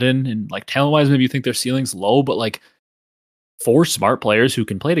London and like talent wise, maybe you think their ceiling's low, but like four smart players who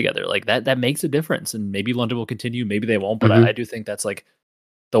can play together, like that makes a difference. And maybe London will continue, maybe they won't, but I do think that's like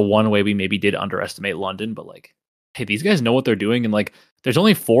the one way we maybe did underestimate London. But like, hey, these guys know what they're doing, and like, there's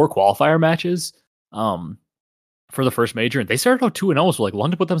only 4 qualifier matches. For the first major, and they started out 2-0, so like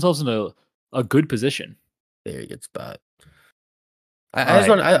London put themselves in a good position. Very good spot. All I just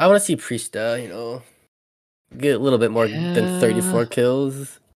right. I want to see Priesta, you know, get a little bit more than 34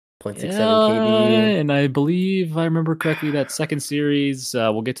 kills, 0.67 KD. And I believe I remember correctly that second series.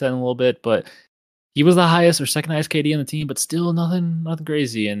 We'll get to that in a little bit, but he was the highest or second highest KD on the team, but still nothing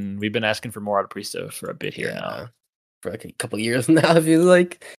crazy. And we've been asking for more out of Priesta for a bit here now. For like a couple years now, I feel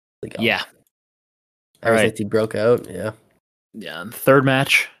like Yeah. Ever since he broke out, yeah. Yeah, and third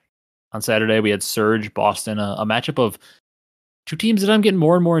match on Saturday, we had Surge, Boston, a matchup of two teams that I'm getting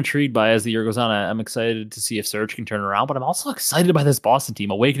more and more intrigued by as the year goes on. I'm excited to see if Surge can turn around, but I'm also excited by this Boston team.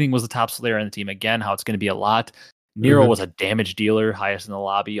 Awakening was the top player in the team again, how it's going to be a lot. Nero was a damage dealer, highest in the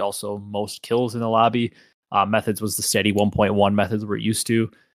lobby, also most kills in the lobby. Methods was the steady 1.1 methods we're used to.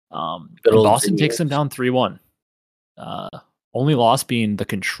 And Boston takes them down 3-1. Only loss being the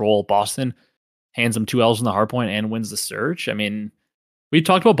control. Boston hands them 2 L's in the hard point and wins the Surge. I mean, we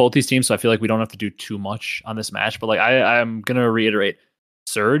talked about both these teams, so I feel like we don't have to do too much on this match. But like, I'm gonna reiterate,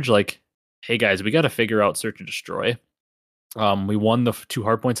 Surge. Like, hey guys, we got to figure out Search and Destroy. We won the 2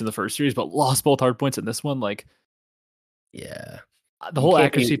 hard points in the first series, but lost both hard points in this one. Like, yeah, the whole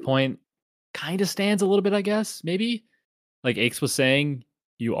accuracy point kind of stands a little bit, I guess. Maybe like Aches was saying,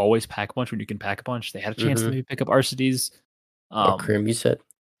 you always pack a punch when you can pack a punch. They had a chance to maybe pick up Arcides. Or Krim, you said.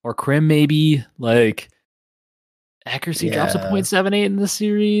 Or Krim, maybe. Like, accuracy drops a 0.78 in this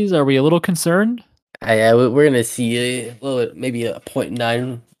series. Are we a little concerned? We're going to see a little, maybe a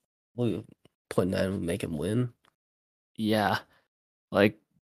 0.9. 0.9 will make him win. Yeah. Like,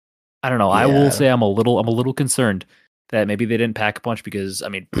 I don't know. I will say I'm a little concerned that maybe they didn't pack a punch because, I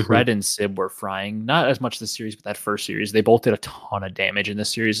mean, Pred and Sib were frying. Not as much this series, but that first series. They both did a ton of damage in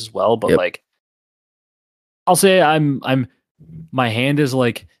this series as well. But, like, I'll say my hand is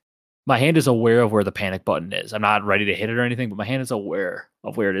aware of where the panic button is. I'm not ready to hit it or anything, but my hand is aware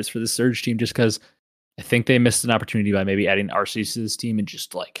of where it is for the Surge team just because I think they missed an opportunity by maybe adding RC to this team and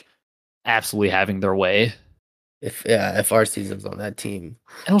just like absolutely having their way. If RC's was on that team.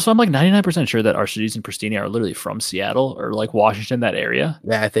 And also I'm like 99% sure that RC's and Pristina are literally from Seattle or like Washington, that area.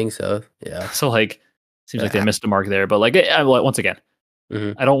 Yeah, I think so. Yeah. So like Seems like they missed a mark there. But like once again,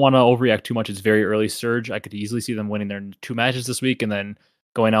 I don't want to overreact too much. It's very early surge. I could easily see them winning their 2 matches this week and then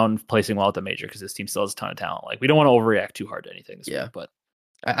going out and placing well at the major because this team still has a ton of talent. Like we don't want to overreact too hard to anything this week. But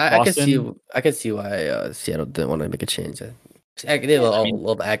I can see why Seattle didn't want to make a change. They had a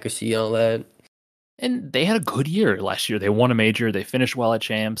little bit accuracy and all that. And they had a good year last year. They won a major. They finished well at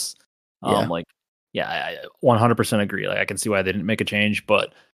champs. I 100% agree. Like I can see why they didn't make a change,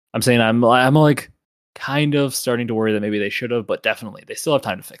 but I'm saying I'm like kind of starting to worry that maybe they should have, but definitely they still have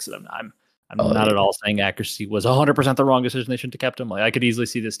time to fix it. I'm not at all saying accuracy was 100% the wrong decision. They shouldn't have kept him. Like I could easily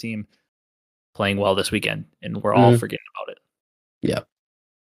see this team playing well this weekend, and we're all forgetting about it. Yeah.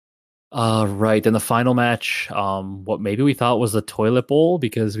 Right. Then the final match, what maybe we thought was the toilet bowl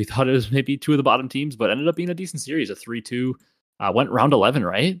because we thought it was maybe 2 of the bottom teams, but ended up being a decent series, a 3-2. Went round 11,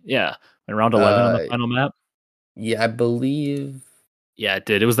 right? Yeah, went round 11 on the final map. Yeah, I believe. Yeah, it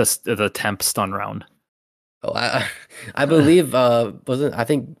did. It was the temp stun round. Oh, I believe Vegas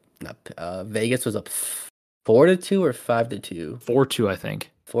was up 4-2 or 5-2. 4-2, I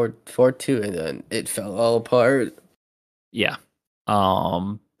think. 4-2, and then it fell all apart. Yeah.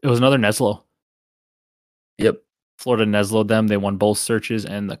 It was another Neslo. Yep. Florida Neslo'd them. They won both searches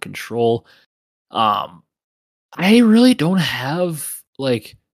and the control. I really don't have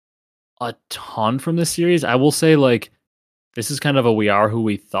like a ton from this series. I will say like this is kind of a we are who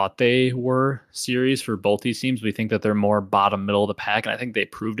we thought they were series for both these teams. We think that they're more bottom middle of the pack, and I think they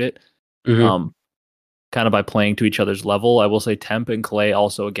proved it. Kind of by playing to each other's level. I will say Temp and Clay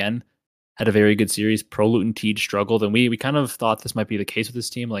also again had a very good series. Prolute and Tej struggled, and we kind of thought this might be the case with this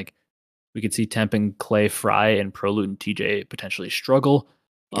team. Like we could see Temp and Clay fry and Prolute and TJ potentially struggle.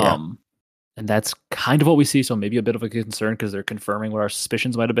 Yeah. And that's kind of what we see. So maybe a bit of a concern because they're confirming what our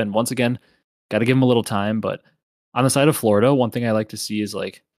suspicions might have been. Once again, got to give them a little time. But on the side of Florida, one thing I like to see is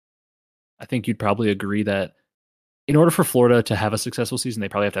like, I think you'd probably agree that in order for Florida to have a successful season, they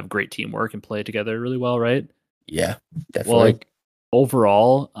probably have to have great teamwork and play together really well, right? Yeah, definitely. Well, like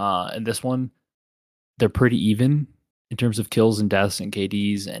overall, in this one, they're pretty even in terms of kills and deaths and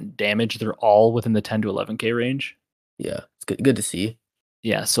KDs and damage. They're all within the 10 to 11K range. Yeah, it's good to see.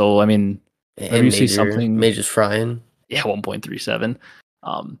 Yeah, so I mean, and you see something Major's frying. Yeah, 1.37.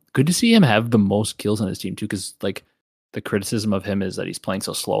 Good to see him have the most kills on his team too, because like the criticism of him is that he's playing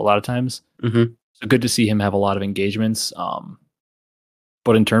so slow a lot of times. So good to see him have a lot of engagements.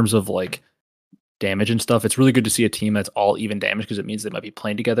 But in terms of like damage and stuff, it's really good to see a team that's all even damage because it means they might be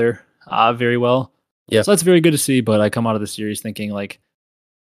playing together very well. Yeah, so that's very good to see. But I come out of the series thinking like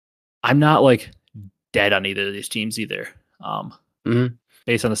I'm not like dead on either of these teams either.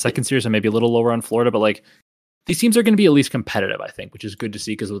 Based on the second series, I may be a little lower on Florida, but like these teams are going to be at least competitive, I think, which is good to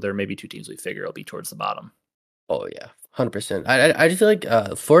see because there may be 2 teams we figure will be towards the bottom. Oh yeah, 100%. I just feel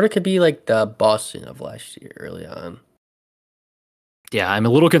like Florida could be like the Boston of last year early on. Yeah, I'm a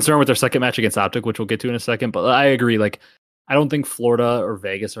little concerned with their second match against OpTic, which we'll get to in a second. But I agree. Like, I don't think Florida or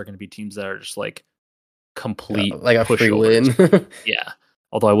Vegas are going to be teams that are just like complete like a free win. Yeah.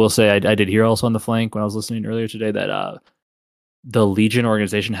 Although I will say I did hear also on the flank when I was listening earlier today that the Legion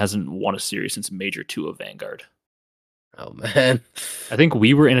organization hasn't won a series since Major 2 of Vanguard. Oh man, I think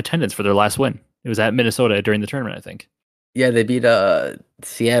we were in attendance for their last win. It was at Minnesota during the tournament, I think. Yeah, they beat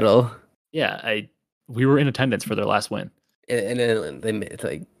Seattle. Yeah, we were in attendance for their last win. And then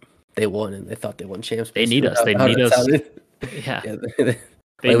they won, and they thought they won champs. They need us. They need us. Yeah.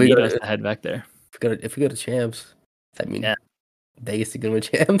 They need us to head back there. If we go to champs, I mean, Vegas is gonna win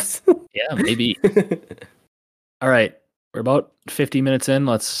champs. Yeah, maybe. All right, we're about 50 minutes in.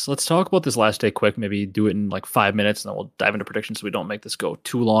 Let's talk about this last day quick. Maybe do it in like 5 minutes, and then we'll dive into predictions so we don't make this go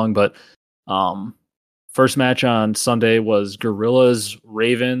too long. But first match on Sunday was Gorillas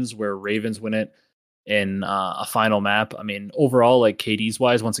Ravens, where Ravens win it in a final map. I mean, overall, like KDs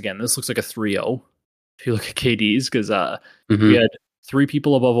wise, once again, this looks like a 3-0 if you look at KDs because we had 3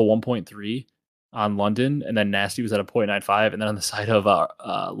 people above a 1.3 on London, and then Nasty was at a 0.95, and then on the side of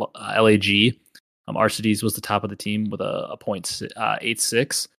LAG, RCDs was the top of the team with a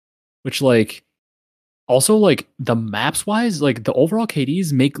 0.86, which like also like the maps wise, like the overall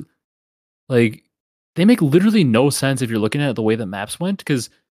KDs make like they make literally no sense if you're looking at it the way that maps went because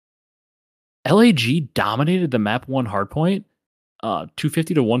LAG dominated the map 1 hardpoint,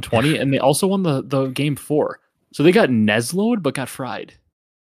 250 to 120, and they also won the game 4. So they got Neslo'd but got fried.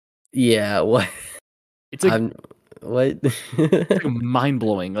 Yeah, what? It's like what? It's like mind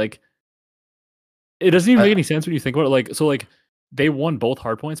blowing. Like it doesn't even make any sense when you think about it. Like so, like they won both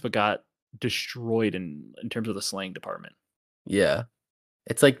hardpoints but got destroyed in terms of the slaying department. Yeah,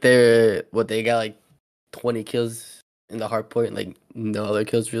 it's like they got like 20 kills in the hard point, like no other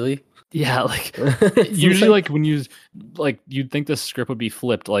kills really. Yeah, like It seems usually like when you like you'd think the script would be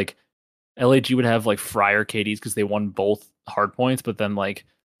flipped. Like LAG would have like Friar KDs because they won both hard points, but then like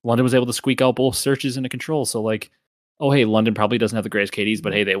London was able to squeak out both searches and a control. So like, oh hey, London probably doesn't have the greatest KDs,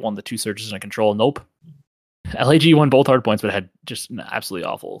 but hey, they won the 2 searches and a control. Nope. LAG won both hard points, but had just an absolutely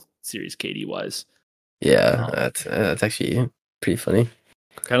awful series KD wise. Yeah, that's actually pretty funny.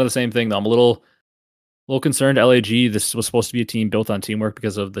 Kind of the same thing though. I'm a little concerned. LAG, this was supposed to be a team built on teamwork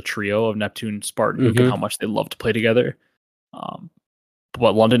because of the trio of Neptune, Spartan, Hook, and how much they love to play together.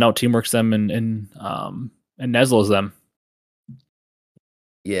 But London out teamworks them and Neslo's them.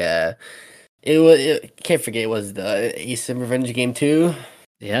 Yeah, it can't forget it was the ASIM revenge game too.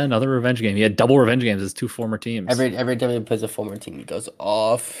 Yeah, another revenge game. He had double revenge games as 2 former teams. Every time he plays a former team, he goes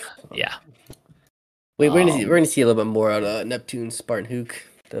off. Yeah. Wait, we're gonna see a little bit more out of Neptune, Spartan, Hook,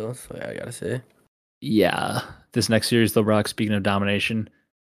 though. So I gotta say. Yeah, this next series, though, Brock, speaking of domination,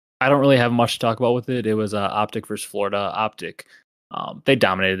 I don't really have much to talk about with it. It was OpTic versus Florida. OpTic, they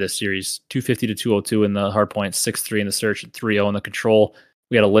dominated this series, 250 to 202 in the hard point, 6-3 in the search, and 3-0 in the control.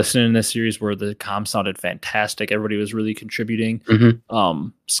 We had a listen in this series where the comm sounded fantastic. Everybody was really contributing.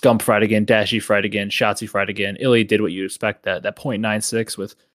 Scump fried again, Dashy fried again, Shotzi fried again. Illy did what you expect, that 0.96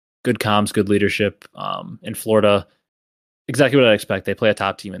 with good comms, good leadership. In Florida, exactly what I expect. They play a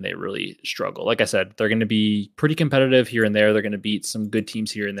top team and they really struggle. Like I said, they're going to be pretty competitive here and there. They're going to beat some good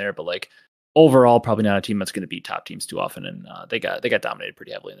teams here and there, but like overall, probably not a team that's going to beat top teams too often. And they got dominated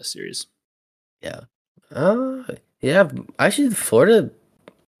pretty heavily in this series. Yeah. Yeah. Actually, Florida,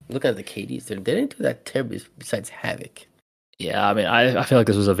 looking at the KDs, they didn't do that terribly besides Havoc. Yeah, I mean, I feel like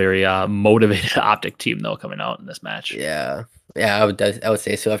this was a very motivated OpTic team though coming out in this match. Yeah, I would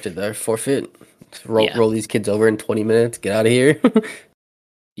say so. After the forfeit, roll these kids over in 20 minutes, get out of here.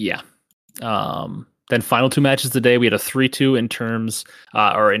 Yeah. Then final 2 matches of the day, we had a 3-2 in terms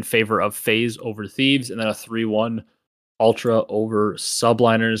or in favor of Faze over Thieves, and then a 3-1 Ultra over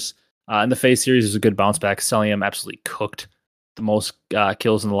Subliners. In the Faze series, is a good bounce back. Celium absolutely cooked the most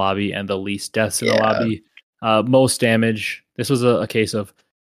kills in the lobby and the least deaths in the lobby. Most damage. This was a case of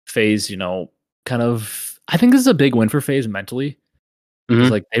Faze, kind of. I think this is a big win for Faze mentally. Because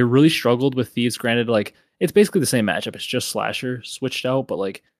like they really struggled with Thieves. Granted, like it's basically the same matchup. It's just Slasher switched out, but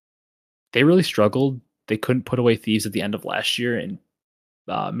like they really struggled. They couldn't put away Thieves at the end of last year in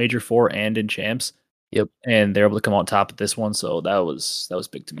Major 4 and in Champs. Yep. And they're able to come out top at this one, so that was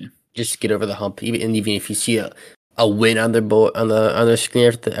big to me. Just get over the hump. Even if you see a win on their on their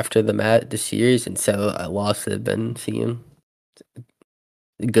screen after the series instead of a loss they've been seeing.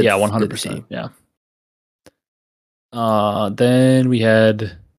 Good, yeah, 100%. Yeah. Then we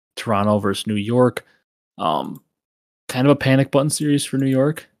had Toronto versus New York. Kind of a panic button series for New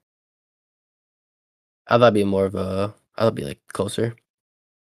York. I thought it'd be more of a. I thought it'd be like closer.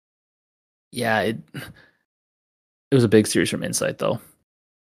 Yeah, it was a big series from Insight though.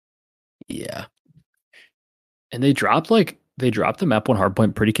 Yeah, and they dropped the map 1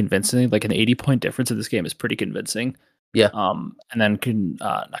 hardpoint pretty convincingly. Like an 80-point difference in this game is pretty convincing. Yeah. And then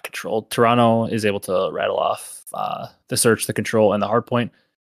not control. Toronto is able to rattle off the search, the control, and the hardpoint.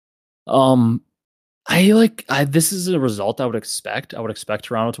 This is a result I would expect. I would expect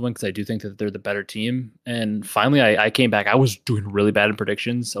Toronto to win because I do think that they're the better team. And finally, I came back. I was doing really bad in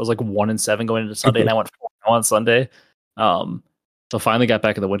predictions. I was like 1-7 going into Sunday, and I went 4 on Sunday. So finally got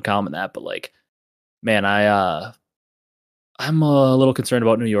back in the win column in that. But like, man, I'm a little concerned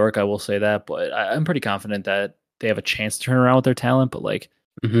about New York. I will say that, but I'm pretty confident that they have a chance to turn around with their talent. But like,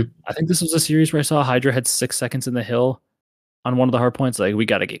 I think this was a series where I saw Hydra had 6 seconds in the hill on one of the hard points. Like, we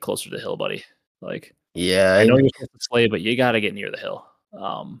got to get closer to the hill, buddy. Like, yeah, I know you're supposed to slay, but you got to get near the hill.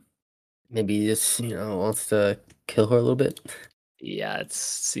 Maybe he just wants to kill her a little bit. Yeah, it's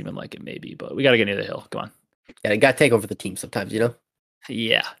seeming like it may be, but we got to get near the hill. Come on. Yeah, you got to take over the team sometimes,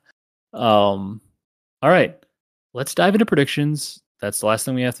 Yeah. All right. Let's dive into predictions. That's the last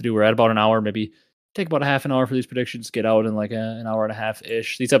thing we have to do. We're at about an hour, maybe take about a half an hour for these predictions, get out in like an hour and a half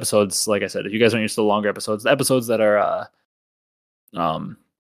ish. These episodes, like I said, if you guys aren't used to the longer episodes, the episodes that are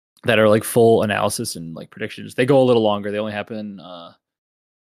like full analysis and like predictions, they go a little longer. They only happen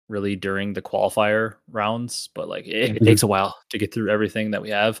really during the qualifier rounds, but like it takes a while to get through everything that we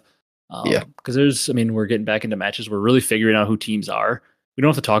have. Because we're getting back into matches. We're really figuring out who teams are. We don't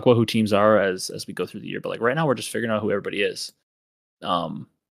have to talk about who teams are as we go through the year, but like right now we're just figuring out who everybody is.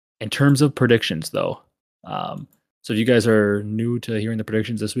 In terms of predictions though, so if you guys are new to hearing the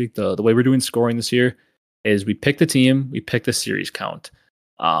predictions this week, the way we're doing scoring this year is we pick the team, we pick the series count,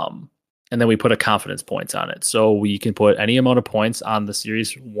 and then we put a confidence points on it. So we can put any amount of points on the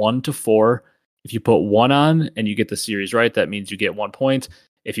series 1 to 4 If you put 1 on and you get the series right, that means you get 1 point.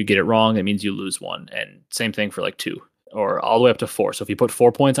 If you get it wrong, it means you lose 1. And same thing for like 2 or all the way up to 4. So if you put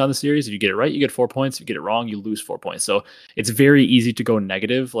 4 points on the series, if you get it right, you get 4 points. If you get it wrong, you lose 4 points. So it's very easy to go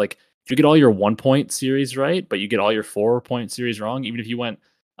negative. Like if you get all your 1 point series right, but you get all your 4 point series wrong, even if you went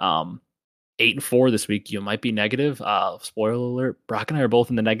 8-4 this week, you might be negative. Spoiler alert, Brock and I are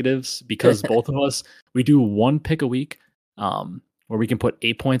both in the negatives because both of us, we do 1 pick a week. Where we can put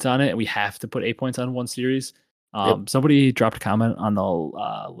 8 points on it, and we have to put 8 points on one series. Somebody dropped a comment on the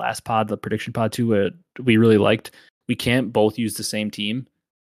last pod, the prediction pod too, we really liked. We can't both use the same team.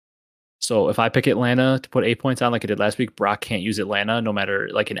 So if I pick Atlanta to put 8 points on like I did last week, Brock can't use Atlanta no matter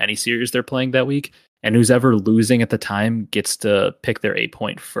like in any series they're playing that week. And who's ever losing at the time gets to pick their 8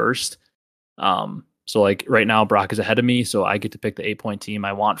 point first. So like right now, Brock is ahead of me, so I get to pick the 8 point team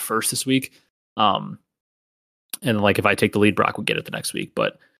I want first this week. And like if I take the lead, Brock would get it the next week.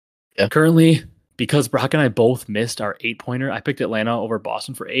 But currently, because Brock and I both missed our 8 pointer, I picked Atlanta over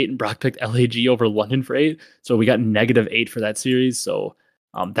Boston for 8, and Brock picked LAG over London for 8. So we got -8 for that series. So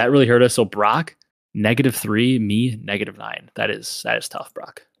that really hurt us. So Brock, -3, me, -9. That is tough,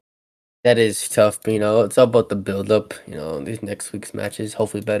 Brock. That is tough, but it's all about the build up, these next week's matches,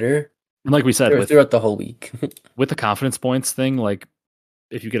 hopefully better. And like we said, throughout the whole week. With the confidence points thing, like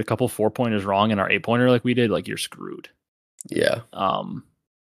if you get a couple 4 pointers wrong in our 8 pointer like we did, like you're screwed. Yeah.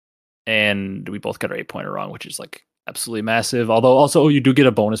 And we both got our 8 pointer wrong, which is like absolutely massive. Although also you do get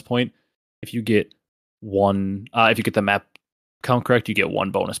a bonus point if you get if you get the map count correct, you get 1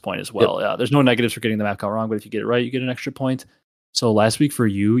 bonus point as well. There's no negatives for getting the map count wrong, but if you get it right, you get an extra point. So last week for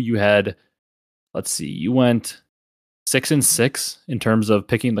you had, let's see, you went 6-6 in terms of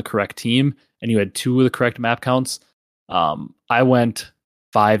picking the correct team, and you had 2 of the correct map counts. I went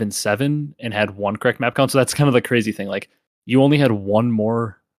 5-7 and had 1 correct map count. So that's kind of the crazy thing. Like you only had 1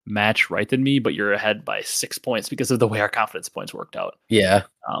 more match right than me, but you're ahead by 6 points because of the way our confidence points worked out. Yeah.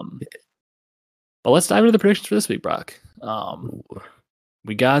 But let's dive into the predictions for this week, Brock.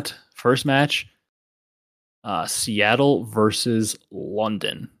 We got first match, Seattle versus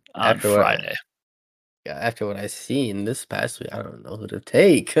London on Friday. After what I've seen this past week, I don't know who to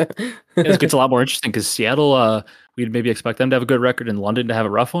take. It gets a lot more interesting because Seattle, we'd maybe expect them to have a good record and London to have a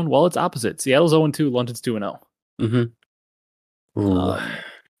rough one. Well, it's opposite. Seattle's 0-2, London's 2-0. Mm-hmm.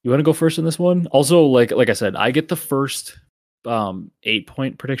 You want to go first in this one? Also, like I said, I get the first 8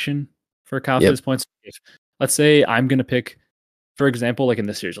 point prediction for confidence points. Let's say I'm going to pick, for example, like in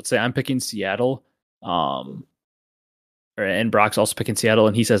this series, let's say I'm picking Seattle, and Brock's also picking Seattle,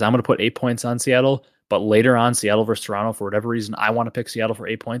 and he says, I'm going to put 8 points on Seattle, but later on, Seattle versus Toronto, for whatever reason, I want to pick Seattle for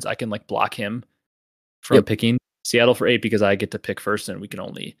 8 points. I can like block him from picking Seattle for 8 because I get to pick first, and we can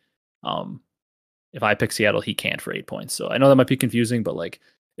only, if I pick Seattle, he can't for 8 points. So I know that might be confusing, but like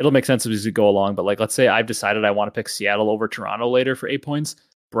it'll make sense as we go along. But like, let's say I've decided I want to pick Seattle over Toronto later for 8 points.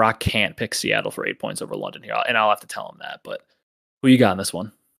 Brock can't pick Seattle for 8 points over London here, and I'll have to tell him that. But who you got in this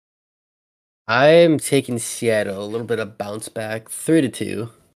one? I'm taking Seattle, a little bit of bounce back, 3-2.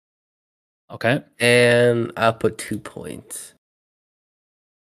 Okay. And I'll put 2 points.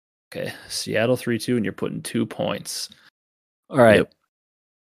 Okay. Seattle 3-2, and you're putting 2 points. All right.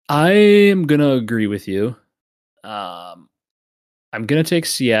 I am going to agree with you. I'm going to take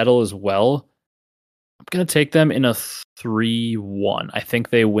Seattle as well. I'm going to take them in a 3-1. I think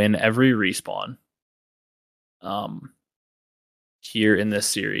they win every respawn here in this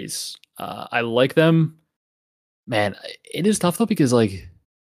series. I like them. Man, it is tough though because like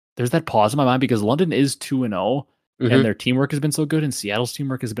there's that pause in my mind because London is 2-0 and their teamwork has been so good, and Seattle's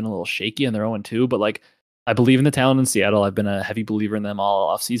teamwork has been a little shaky and they're 0-2. But like I believe in the talent in Seattle. I've been a heavy believer in them all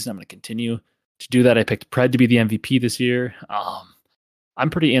off season. I'm going to continue to do that. I picked Pred to be the MVP this year. I'm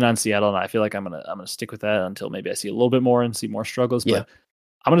pretty in on Seattle, and I feel like I'm gonna stick with that until maybe I see a little bit more and see more struggles. But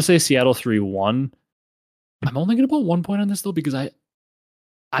I'm gonna say Seattle 3-1. I'm only gonna put 1 point on this though because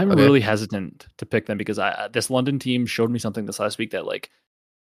I'm really hesitant to pick them because this London team showed me something this last week that like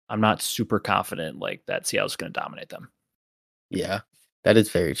I'm not super confident like that Seattle's gonna dominate them. Yeah, that is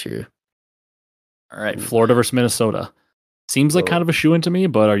very true. All right, Florida versus Minnesota. Seems like kind of a shoo-in to me,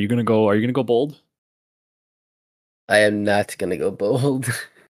 but are you gonna go bold? I am not gonna go bold.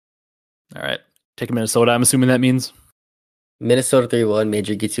 All right, take Minnesota. I'm assuming that means Minnesota 3-1.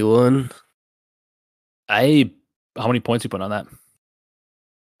 Major gets you 1. How many points you put on that?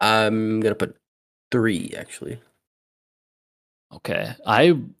 I'm gonna put 3 actually. Okay.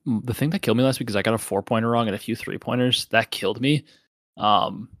 The thing that killed me last week is I got a 4-pointer wrong and a few 3-pointers. That killed me.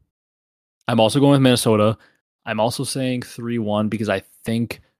 I'm also going with Minnesota. I'm also saying 3-1 because I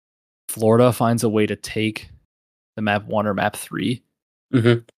think Florida finds a way to take the map 1 or map 3. I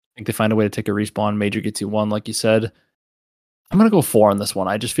think think they find a way to take a respawn. Major gets you 1, like you said. I'm going to go 4 on this one.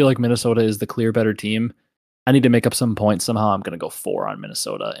 I just feel like Minnesota is the clear better team. I need to make up some points somehow. I'm going to go 4 on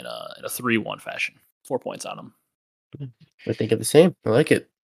Minnesota in a 3-1 fashion. 4 points on them. I think of the same. I like it.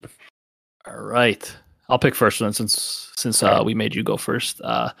 All right. I'll pick first one since Right. we made you go first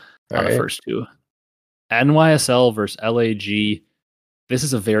on the right. first two. NYSL versus LAG. This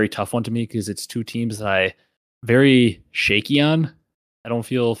is a very tough one to me because it's two teams that I very shaky on. I don't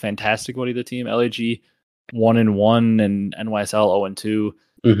feel fantastic about either team. LAG 1-1 and NYSL 0-2.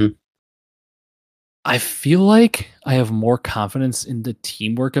 Mm-hmm. I feel like I have more confidence in the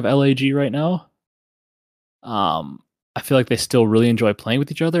teamwork of LAG right now. I feel like they still really enjoy playing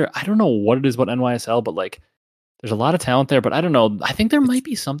with each other. I don't know what it is about NYSL, but like there's a lot of talent there, but I don't know. I think there might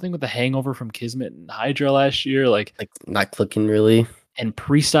be something with the hangover from Kismet and Hydra last year, like not clicking really. And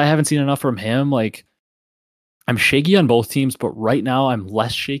Priest, I haven't seen enough from him. Like I'm shaky on both teams, but right now I'm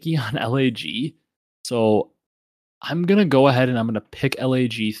less shaky on LAG. So I'm gonna go ahead and I'm gonna pick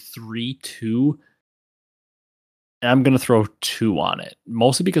LAG 3-2. And I'm going to throw 2 on it,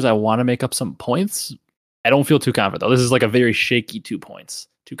 mostly because I want to make up some points. I don't feel too confident, though. This is like a very shaky 2 points,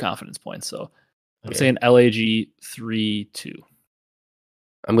 2 confidence points. So I'm saying LAG 3-2.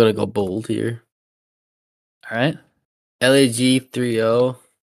 I'm going to go bold here. All right. LAG 3-0.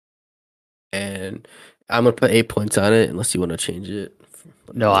 And I'm going to put 8 points on it unless you want to change it.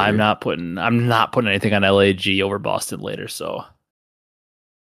 No, later. I'm not putting anything on LAG over Boston later. So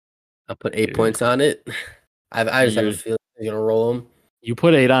I'll put 8 points on it. I just have a feeling you're going to roll them. You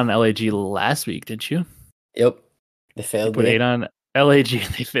put 8 on LAG last week, didn't you? Yep. They failed me. You put 8 on LAG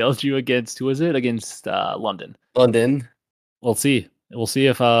and they failed you against, who was it? Against London. We'll see. We'll see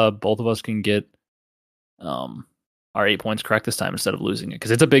if both of us can get our 8 points correct this time instead of losing it.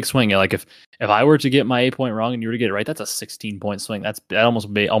 Because it's a big swing. Like if I were to get my 8 point wrong and you were to get it right, that's a 16-point swing. That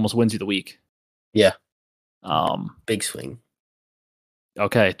almost wins you the week. Yeah. Big swing.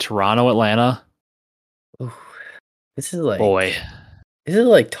 Okay, Toronto, Atlanta. Ooh, this is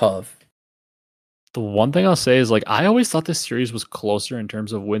like tough. The one thing I'll say is like I always thought this series was closer in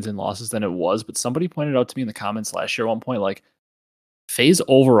terms of wins and losses than it was, but somebody pointed out to me in the comments last year at one point, like Faze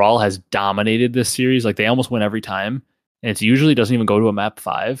overall has dominated this series. Like they almost win every time, and it usually doesn't even go to a map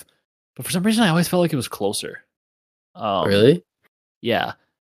 5. But for some reason, I always felt like it was closer. Really? Yeah,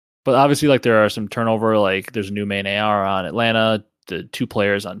 but obviously, like there are some turnover. Like there's a new main AR on Atlanta. The 2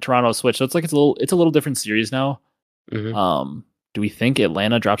 players on Toronto switch, so it's like it's a little different series now. Mm-hmm. Do we think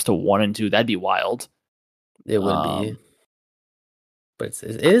Atlanta drops to 1-2? That'd be wild. It would be, but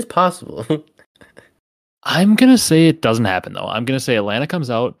it is possible. I'm gonna say it doesn't happen though. I'm gonna say Atlanta comes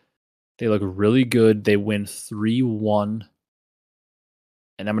out, they look really good, they win 3-1,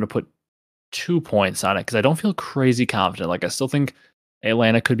 and I'm gonna put 2 points on it because I don't feel crazy confident. Like I still think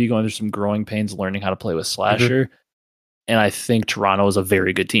Atlanta could be going through some growing pains, learning how to play with Slasher. Mm-hmm. And I think Toronto is a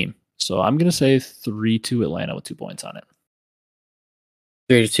very good team. So I'm going to say 3-2 Atlanta with 2 points on it.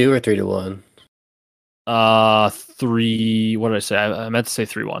 3-2 or 3-1? 3. What did I say? I meant to say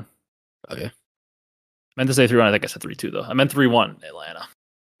 3-1. Okay. I meant to say 3-1. I think I said 3-2 though. I meant 3-1 Atlanta.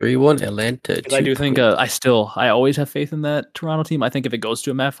 3-1 Atlanta. I do think I always have faith in that Toronto team. I think if it goes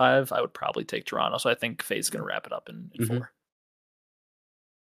to a map 5, I would probably take Toronto. So I think Faze is going to wrap it up in 4.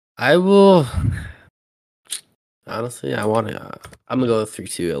 I will. Honestly, I'm gonna go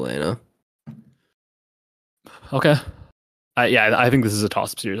 3-2 Atlanta. Okay. I think this is a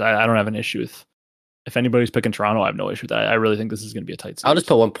toss-up series. I don't have an issue with. If anybody's picking Toronto, I have no issue with that. I really think this is going to be a tight series. I'll just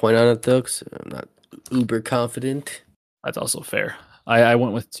put 1 point on it though, because I'm not uber confident. That's also fair. I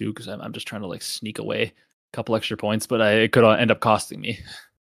went with 2 because I'm just trying to like sneak away a couple extra points, but it could end up costing me.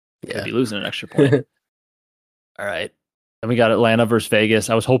 Yeah, I'd be losing an extra point. All right, then we got Atlanta versus Vegas.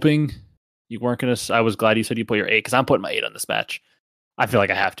 I was hoping you weren't gonna. I was glad you said you put your 8 because I'm putting my 8 on this match. I feel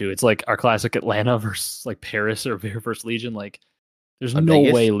like I have to. It's like our classic Atlanta versus like Paris or versus Legion. Like, there's no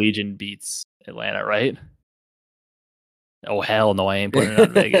way Legion beats Atlanta, right? Oh hell no, I ain't putting it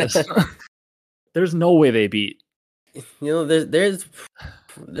on Vegas. There's no way they beat. You know, there's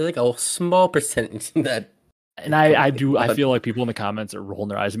like a small percentage that. And I feel like people in the comments are rolling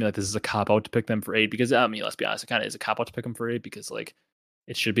their eyes at me like this is a cop out to pick them for 8 because I mean, let's be honest, it kind of is a cop out to pick them for 8 because like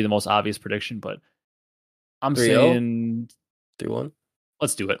it should be the most obvious prediction, but I'm 3-0? Saying 3-1.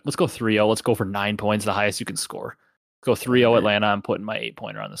 Let's do it. Let's go 3-0. Let's go for 9 points, the highest you can score. Go 3-0 Atlanta. I'm putting my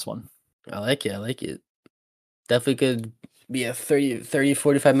 8-pointer on this one. I like it. Definitely could be a 30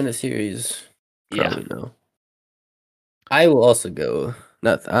 45 minute series. Probably no. I will also go.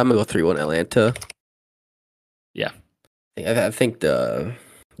 I'm gonna go 3-1 Atlanta. Yeah, I think the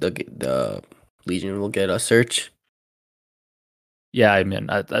Legion will get a search. Yeah, I mean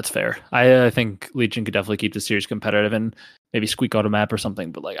that's fair. I think Legion could definitely keep the series competitive and maybe squeak out a map or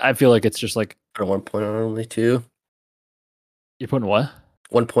something. But like I feel like it's just like For 1 point on it only too. you're putting what?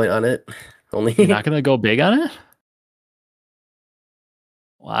 1 point on it You're only. not gonna go big on it?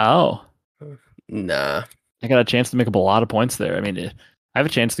 Wow, Nah. I got a chance to make up a lot of points there. I mean, I have a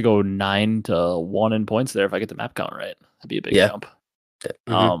chance to go 9-1 in points there if I get the map count right. That'd be a big Yeah. jump.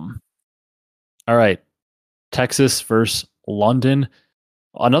 Mm-hmm. All right, Texas versus London.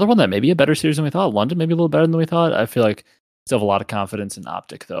 Another one that may be a better series than we thought. London maybe a little better than we thought. I feel like still have a lot of confidence in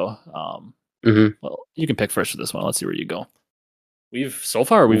OpTic though. Mm-hmm. Well, you can pick first for this one. Let's see where you go. We've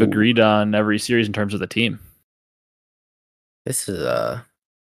Ooh. agreed on every series in terms of the team. This is I'm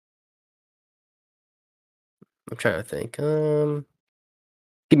trying to think.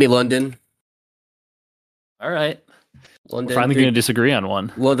 Give me London. All right, we're London finally going to 3. disagree on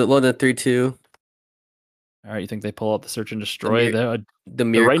one. London 3-2. All right, you think they pull out the search and The destroy? mir- the They're writing a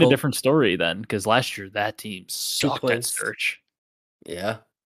miracle different story then, because last year that team 2 sucked at points. search. Yeah.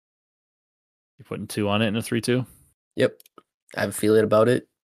 You're putting 2 on it in a 3-2. Yep. I have a feeling about it.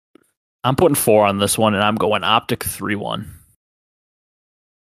 I'm putting 4 on this one, and I'm going OpTic 3-1.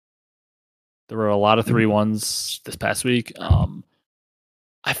 There were a lot of 3-1s this past week. I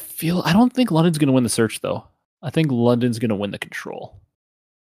don't think London's going to win the search though. I think London's going to win the control.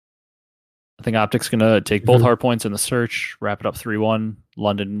 I think OpTic's going to take both hard points in the search, wrap it up 3-1.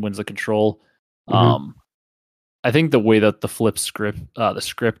 London wins the control. I think the way that the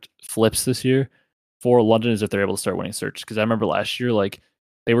script flips this year for London is if they're able to start winning search. Because I remember last year, like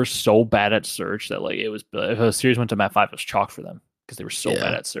they were so bad at search that like it was if a series went to map 5, it was chalk for them because they were so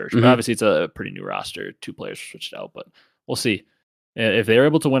bad at search. But obviously, it's a pretty new roster. 2 players switched out, but we'll see. If they're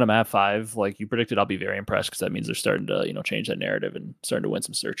able to win a map 5, like you predicted, I'll be very impressed because that means they're starting to change that narrative and starting to win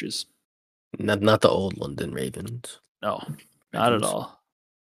some searches. Not the old London Ravens. No, not at all.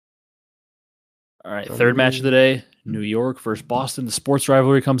 All right, third match of the day: New York versus Boston. The sports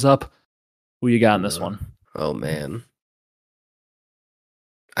rivalry comes up. Who you got in this one? Oh man,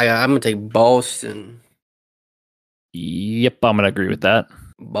 I'm gonna take Boston. Yep, I'm gonna agree with that.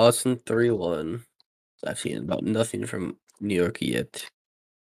 Boston 3-1. I've seen about nothing from New York yet.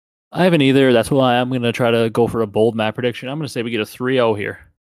 I haven't either. That's why I'm gonna try to go for a bold map prediction. I'm gonna say we get a 3-0 here.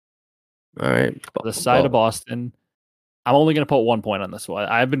 All right, The side of Boston. I'm only going to put 1 point on this one.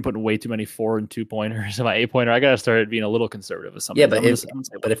 I've been putting way too many 4 and 2 pointers in my 8-pointer. I got to start being a little conservative with some. Yeah, but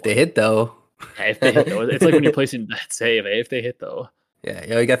if they hit though, if they hit though, it's like when you're placing that save. If they hit though,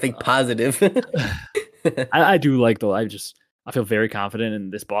 yeah, you got to think positive. I do like though. I feel very confident,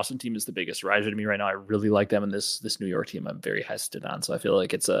 and this Boston team is the biggest riser to me right now. I really like them, and this New York team I'm very hesitant on. So I feel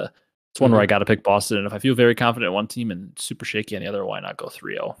like it's one where I got to pick Boston, and if I feel very confident in one team and super shaky on the other, why not go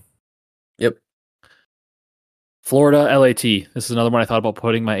 3-0? Yep. Florida, LAT. This is another one I thought about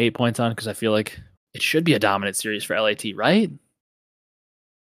putting my 8 points on because I feel like it should be a dominant series for LAT, right?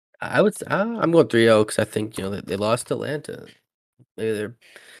 I'm going 3-0 because I think they lost to Atlanta. Maybe they're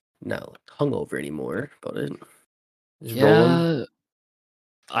not hungover anymore about it. Rolling.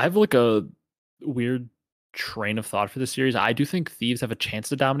 I have like a weird train of thought for this series. I do think Thieves have a chance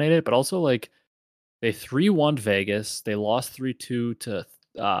to dominate it, but also like they 3-1 Vegas. They lost 3-2 to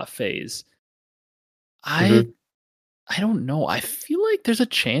Faze. I don't know. I feel like there's a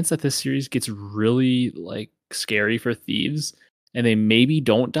chance that this series gets really like scary for Thieves and they maybe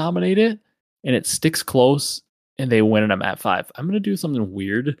don't dominate it and it sticks close and they win it at 5. I'm going to do something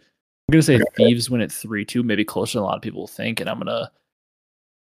weird. I'm going to say Thieves win it 3-2, maybe closer than a lot of people think. And I'm going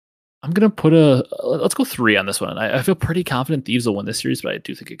to put let's go 3 on this one. I feel pretty confident Thieves will win this series, but I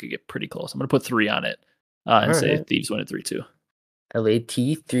do think it could get pretty close. I'm going to put 3 on it and say Thieves win it 3-2. LAT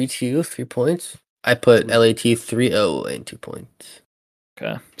 3-2, 3 points. I put LAT 3-0 and 2 points.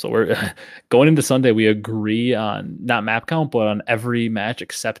 Okay, so we're going into Sunday. We agree on not map count, but on every match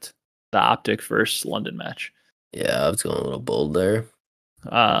except the OpTic versus London match. Yeah, I was going a little bold there.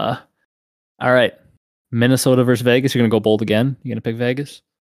 All right, Minnesota versus Vegas. You're gonna go bold again. You're gonna pick Vegas.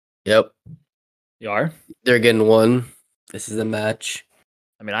 Yep, you are. They're getting 1. This is a match.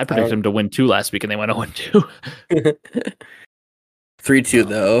 I mean, I predicted them to win 2 last week, and they went 0-2. 3-2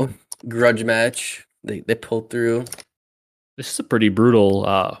 though. Grudge match. They pulled through. This is a pretty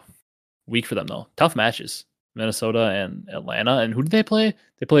brutal week for them, though. Tough matches. Minnesota and Atlanta. And who did they play?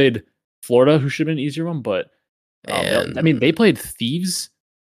 They played Florida, who should have been an easier one, but they played Thieves.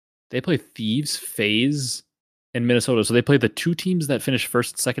 They played Thieves, Faze, and Minnesota. So they played the 2 teams that finished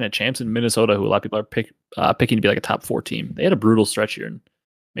first and second at champs in Minnesota, who a lot of people are picking to be like a top 4 team. They had a brutal stretch here in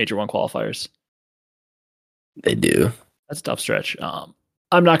Major 1 qualifiers. They do. That's a tough stretch.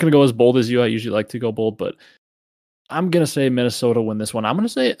 I'm not going to go as bold as you. I usually like to go bold, but I'm gonna say Minnesota win this one. I'm gonna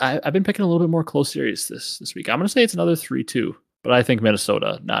say I've been picking a little bit more close series this week. I'm gonna say it's another 3-2, but I think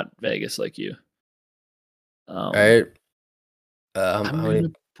Minnesota, not Vegas, like you. All Um, right. I'm How many?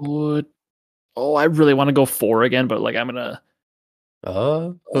 gonna put. Oh, I really want to go 4 again, but like I'm gonna.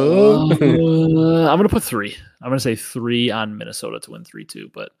 Uh, uh. I'm gonna put 3. I'm gonna say 3 on Minnesota to win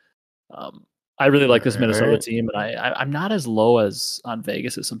 3-2, but um, I really like this All Minnesota right. team, and I'm not as low as on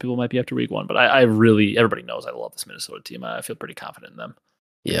Vegas as some people might be after week 1, but I really everybody knows I love this Minnesota team. I feel pretty confident in them.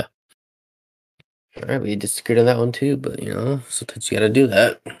 Yeah. All right. We disagreed on that one too, but sometimes you got to do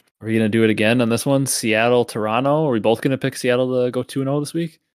that. Are we gonna do it again on this one? Seattle, Toronto. Are we both gonna pick Seattle to go 2-0 this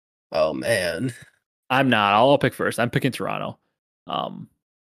week? Oh man, I'm not. I'll pick first. I'm picking Toronto. Um,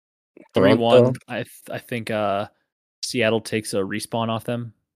 3-1. Toronto. I think Seattle takes a respawn off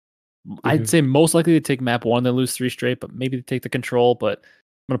them. I'd Mhm. say most likely they take map 1, they lose 3 straight, but maybe they take the control. But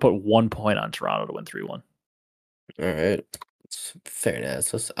I'm gonna put 1 point on Toronto to win 3-1. All right. It's fair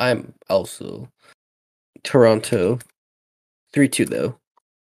enough. I'm also Toronto. 3-2 though.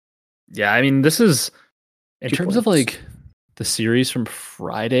 Yeah, I mean this is in 2 terms of points. like the series from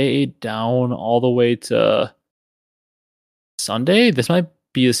Friday down all the way to Sunday. This might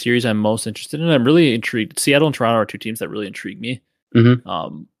be the series I'm most interested in. I'm really intrigued. Seattle and Toronto are 2 teams that really intrigue me.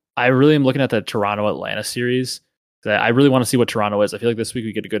 Mm-hmm. I really am looking at the Toronto Atlanta series. I really want to see what Toronto is. I feel like this week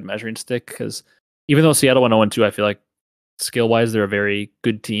we get a good measuring stick because even though Seattle went 0-2, I feel like skill wise they're a very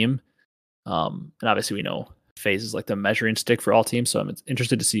good team. And obviously we know Faze is like the measuring stick for all teams. So I'm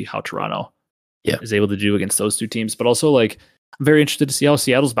interested to see how Toronto is able to do against those 2 teams. But also like I'm very interested to see how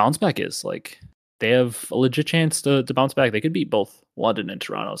Seattle's bounce back is. Like they have a legit chance to bounce back. They could beat both London and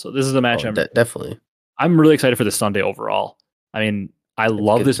Toronto. So this is a match Definitely. I'm really excited for this Sunday overall. I mean, I It's a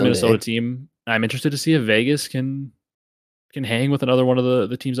love good this Minnesota Sunday. team. I'm interested to see if Vegas can hang with another one of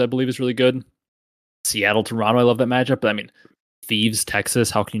the teams I believe is really good. Seattle, Toronto, I love that matchup. But I mean, Thieves,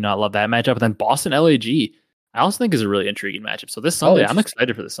 Texas, how can you not love that matchup? And then Boston, LAG, I also think is a really intriguing matchup. So this Sunday, I'm Interesting.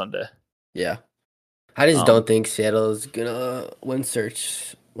 excited for this Sunday. Yeah. I just Um, don't think Seattle's gonna win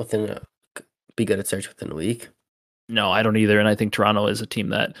search be good at search within a week. no, I don't either. And I think Toronto is a team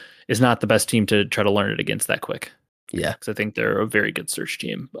that is not the best team to try to learn it against that quick. Yeah. Because I think they're a very good search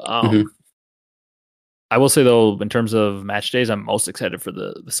team. Mhm. I will say though, in terms of match days, I'm most excited for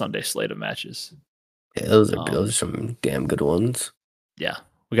the Sunday slate of matches. Yeah, those Um, are some damn good ones. yeah,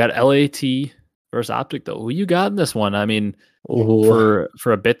 we got LAT versus OpTic though. Who you got in this one? I mean, Ooh.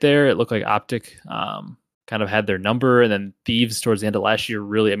 for a bit there, it looked like OpTic kind of had their number, and then Thieves towards the end of last year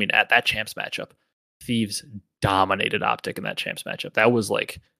really, I mean, at that champs matchup, Thieves dominated OpTic in that champs matchup. That was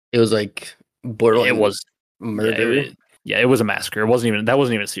like It was like borderline it was murder. it was a massacre. It wasn't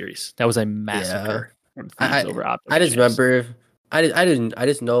even a series. That was a massacre from Thieves over OpTic. I just champs. remember I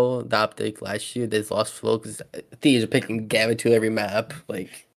just know the OpTic last year they lost flow because Thieves are picking Gavin to every map.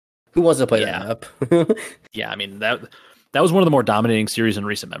 Like, who wants to play that map? Yeah, I mean that was one of the more dominating series in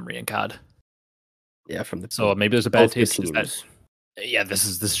recent memory in COD. Yeah, from the So maybe there's a bad both good taste in that. teams. Yeah,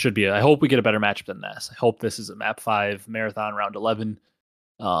 this should be. I hope we get a better matchup than this. I hope this is a map 5 marathon round 11.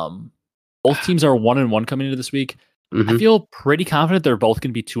 Both teams are 1-1 coming into this week. I feel pretty confident they're both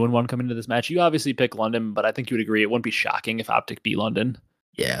going to be 2-1 coming into this match. You obviously pick London, but I think you would agree it wouldn't be shocking if OpTic beat London.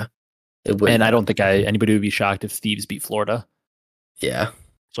 Yeah, it would. And I don't think anybody would be shocked if Thieves beat Florida. Yeah,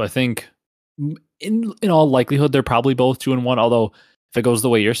 So I think in all likelihood they're probably both 2-1. Although if it goes the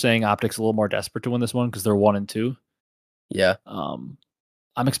way you're saying, OpTic's a little more desperate to win this one because they're 1-2. yeah. I'm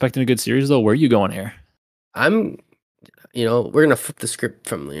expecting a good series though. Where are you going here? I'm. We're gonna flip the script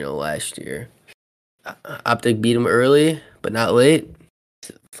from last year. OpTic beat him early, but not late.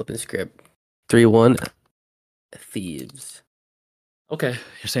 Flipping script. 3-1. Thieves. Okay,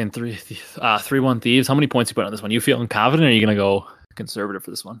 you're saying 3-1 Thieves. How many points you put on this one? You feeling confident, or are you gonna go conservative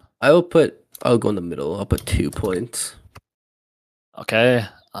for this one? I'll go in the middle. I'll put 2 points. Okay.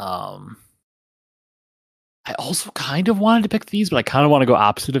 I also kind of wanted to pick Thieves, but I kind of want to go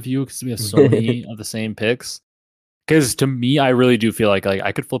opposite of you because we have so many of the same picks. Because to me, I really do feel like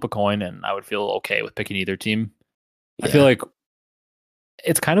I could flip a coin and I would feel okay with picking either team. Yeah. I feel like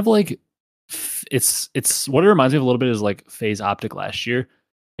it's kind of like it's what it reminds me of a little bit is like Faze OpTic last year.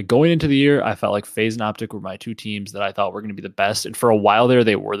 Like going into the year, I felt like Faze and OpTic were my 2 teams that I thought were going to be the best. And for a while there,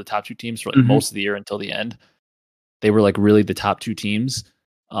 they were the top 2 teams for like most of the year until the end. They were like really the top 2 teams.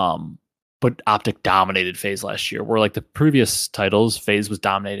 But OpTic dominated Faze last year. Where like the previous titles, Faze was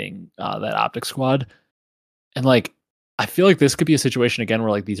dominating that OpTic squad. And like I feel like this could be a situation again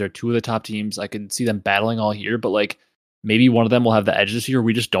where like these are 2 of the top teams. I can see them battling all year, but like maybe one of them will have the edge this year.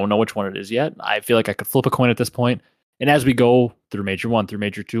 We just don't know which one it is yet. I feel like I could flip a coin at this point. And as we go through Major 1 through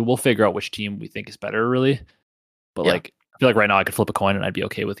Major 2, we'll figure out which team we think is better, really. But Yeah. like, I feel like right now I could flip a coin and I'd be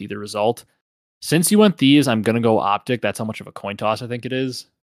okay with either result. Since you went these, I'm gonna go OpTic. That's how much of a coin toss I think it is.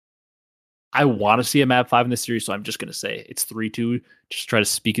 I want to see a map 5 in this series, so I'm just gonna say it's 3-2. Just try to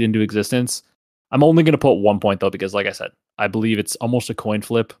speak it into existence. I'm only gonna put 1 point though, because like I said, I believe it's almost a coin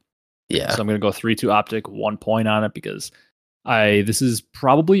flip. Yeah. So I'm gonna go 3-2 OpTic, 1 point on it, because this is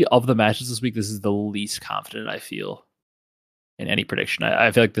probably, of the matches this week, this is the least confident I feel in any prediction.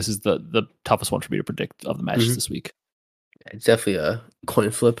 I feel like this is the toughest one for me to predict of the matches this week. It's definitely a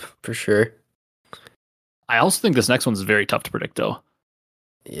coin flip for sure. I also think this next one's very tough to predict though.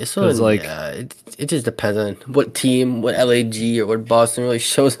 Yeah, so like, it just depends on what team, what LAG or what Boston really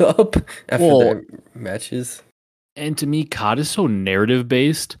shows up after their matches. And to me, COD is so narrative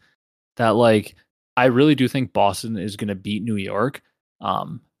based that like I really do think Boston is going to beat New York.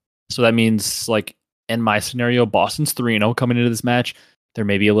 So that means like in my scenario, Boston's 3-0 coming into this match. They're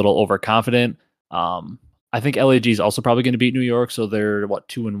maybe a little overconfident. I think LAG is also probably going to beat New York, so they're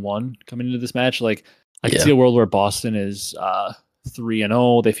 2-1 coming into this match. Like I can see a world where Boston is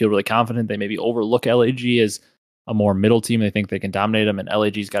 3-0. They feel really confident. They maybe overlook LAG as a more middle team. They think they can dominate them, and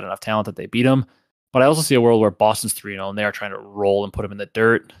LAG's got enough talent that they beat them. But I also see a world where Boston's 3-0 and they are trying to roll and put them in the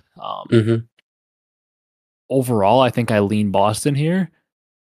dirt. Overall, I think I lean Boston here.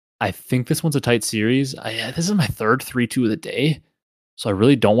 I think this one's a tight series. This is my third 3-2 of the day, so I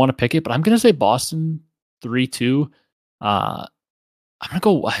really don't want to pick it, but I'm going to say Boston 3-2. I'm going to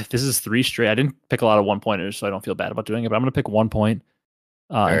go, this is 3 straight. I didn't pick a lot of 1-pointers, so I don't feel bad about doing it, but I'm going to pick 1 point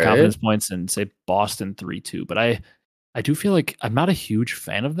in confidence points and say Boston 3-2. But I do feel like I'm not a huge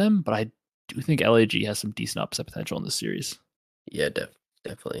fan of them, but I do think LAG has some decent upset potential in this series. Yeah,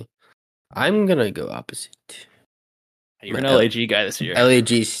 definitely. I'm going to go opposite. You're an LAG guy this year.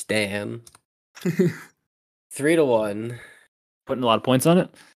 LAG stan. 3-1. Putting a lot of points on it?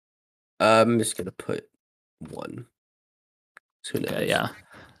 I'm just going to put 1. Who knows? Okay, yeah.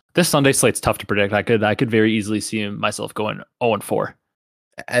 This Sunday slate's tough to predict. I could very easily see myself going 0-4.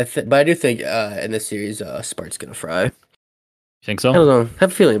 But I do think in this series, Spart's going to fry. You think so? I don't know. I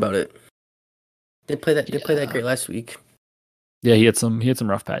have a feeling about it. Didn't play that great last week. Yeah, he had some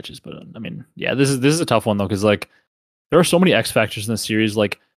rough patches, but I mean, yeah, this is a tough one though, because like there are so many X factors in this series.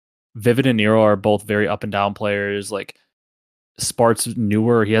 Like Vivid and Nero are both very up and down players. Like Spart's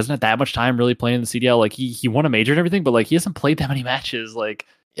newer; he hasn't had that much time really playing in the CDL. Like he won a major and everything, but like he hasn't played that many matches. Like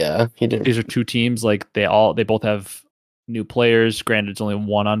yeah, he did. These are two teams. Like they both have new players. Granted, it's only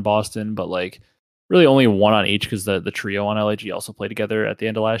one on Boston, but like really only one on each because the trio on LAG also played together at the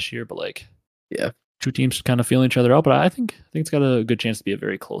end of last year. But like yeah. Two teams kind of feeling each other out, but I think it's got a good chance to be a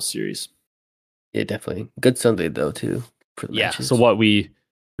very close series. Yeah, definitely. Good Sunday though too. For the matches. So what we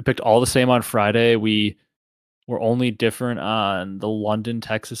picked all the same on Friday. We were only different on the London,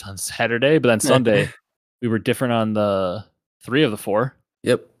 Texas on Saturday, but then Sunday we were different on the 3 of the 4.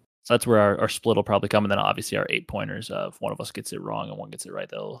 Yep. So that's where our split will probably come, and then obviously our 8-pointers. If one of us gets it wrong and one gets it right,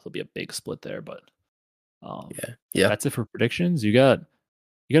 there'll be a big split there. But yeah, that's it for predictions. You got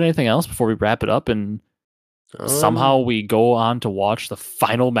anything else before we wrap it up and somehow we go on to watch the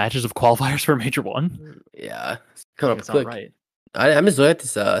final matches of qualifiers for Major 1? Yeah. It's coming up quick. Right. I'm just looking at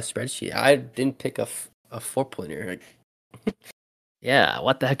this spreadsheet. I didn't pick a 4-pointer. Yeah,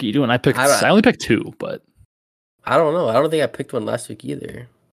 what the heck are you doing? I only picked 2, but I don't know. I don't think I picked one last week either.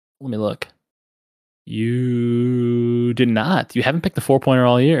 Let me look. You did not. You haven't picked the 4-pointer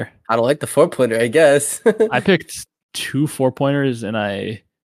all year. I don't like the 4-pointer, I guess. I picked 2 4-pointers and I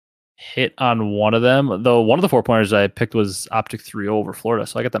hit on one of them, though one of the 4-pointers I picked was OpTic 3 over Florida,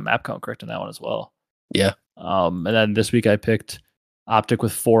 so I got the map count correct in that one as well. Yeah. And then this week I picked OpTic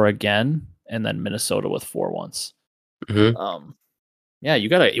with 4 again, and then Minnesota with 4 once. Yeah, we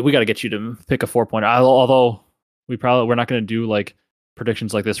gotta get you to pick a 4-pointer. Although we're not gonna do like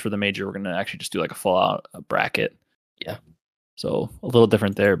predictions like this for the major. We're gonna actually just do like a full out bracket. Yeah. So a little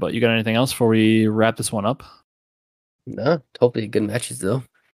different there. But you got anything else before we wrap this one up? No, hopefully good matches though.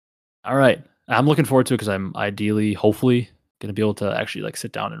 All right. I'm looking forward to it because I'm hopefully going to be able to actually like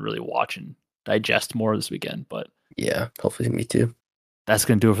sit down and really watch and digest more this weekend. But yeah, hopefully me too. That's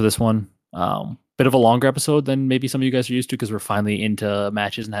going to do it for this one. Bit of a longer episode than maybe some of you guys are used to because we're finally into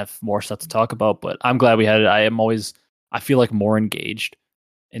matches and have more stuff to talk about. But I'm glad we had it. I feel like more engaged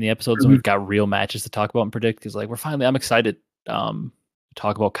in the episodes when we've got real matches to talk about and predict because like I'm excited to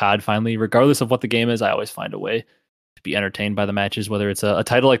talk about COD finally. Regardless of what the game is, I always find a way to be entertained by the matches, whether it's a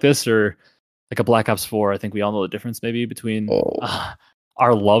title like this or like a Black Ops 4. I think we all know the difference maybe between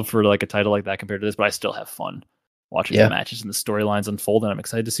our love for like a title like that compared to this, but I still have fun watching the matches and the storylines unfold, and I'm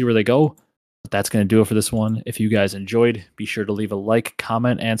excited to see where they go. But that's going to do it for this one. If you guys enjoyed, be sure to leave a like,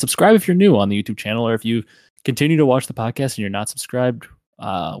 comment, and subscribe if you're new on the YouTube channel, or if you continue to watch the podcast and you're not subscribed,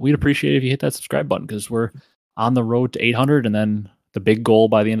 we'd appreciate it if you hit that subscribe button because we're on the road to 800 and then the big goal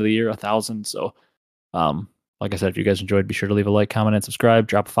by the end of the year, 1,000. So, like I said, if you guys enjoyed, be sure to leave a like, comment, and subscribe.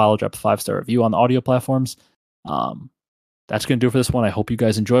 Drop a follow, drop a 5-star review on the audio platforms. That's going to do it for this one. I hope you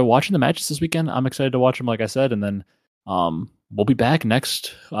guys enjoy watching the matches this weekend. I'm excited to watch them, like I said, and then we'll be back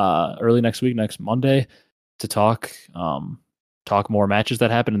early next week, next Monday, to talk more matches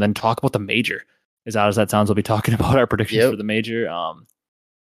that happen, and then talk about the major. As odd as that sounds, we'll be talking about our predictions for the major.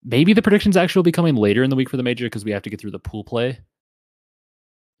 Maybe the predictions actually will be coming later in the week for the major because we have to get through the pool play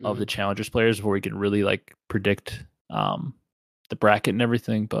of the challengers players before we can really like predict the bracket and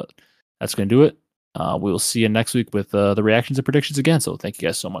everything. But that's going to do it. We will see you next week with the reactions and predictions again. So thank you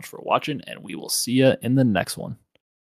guys so much for watching, and we will see you in the next one.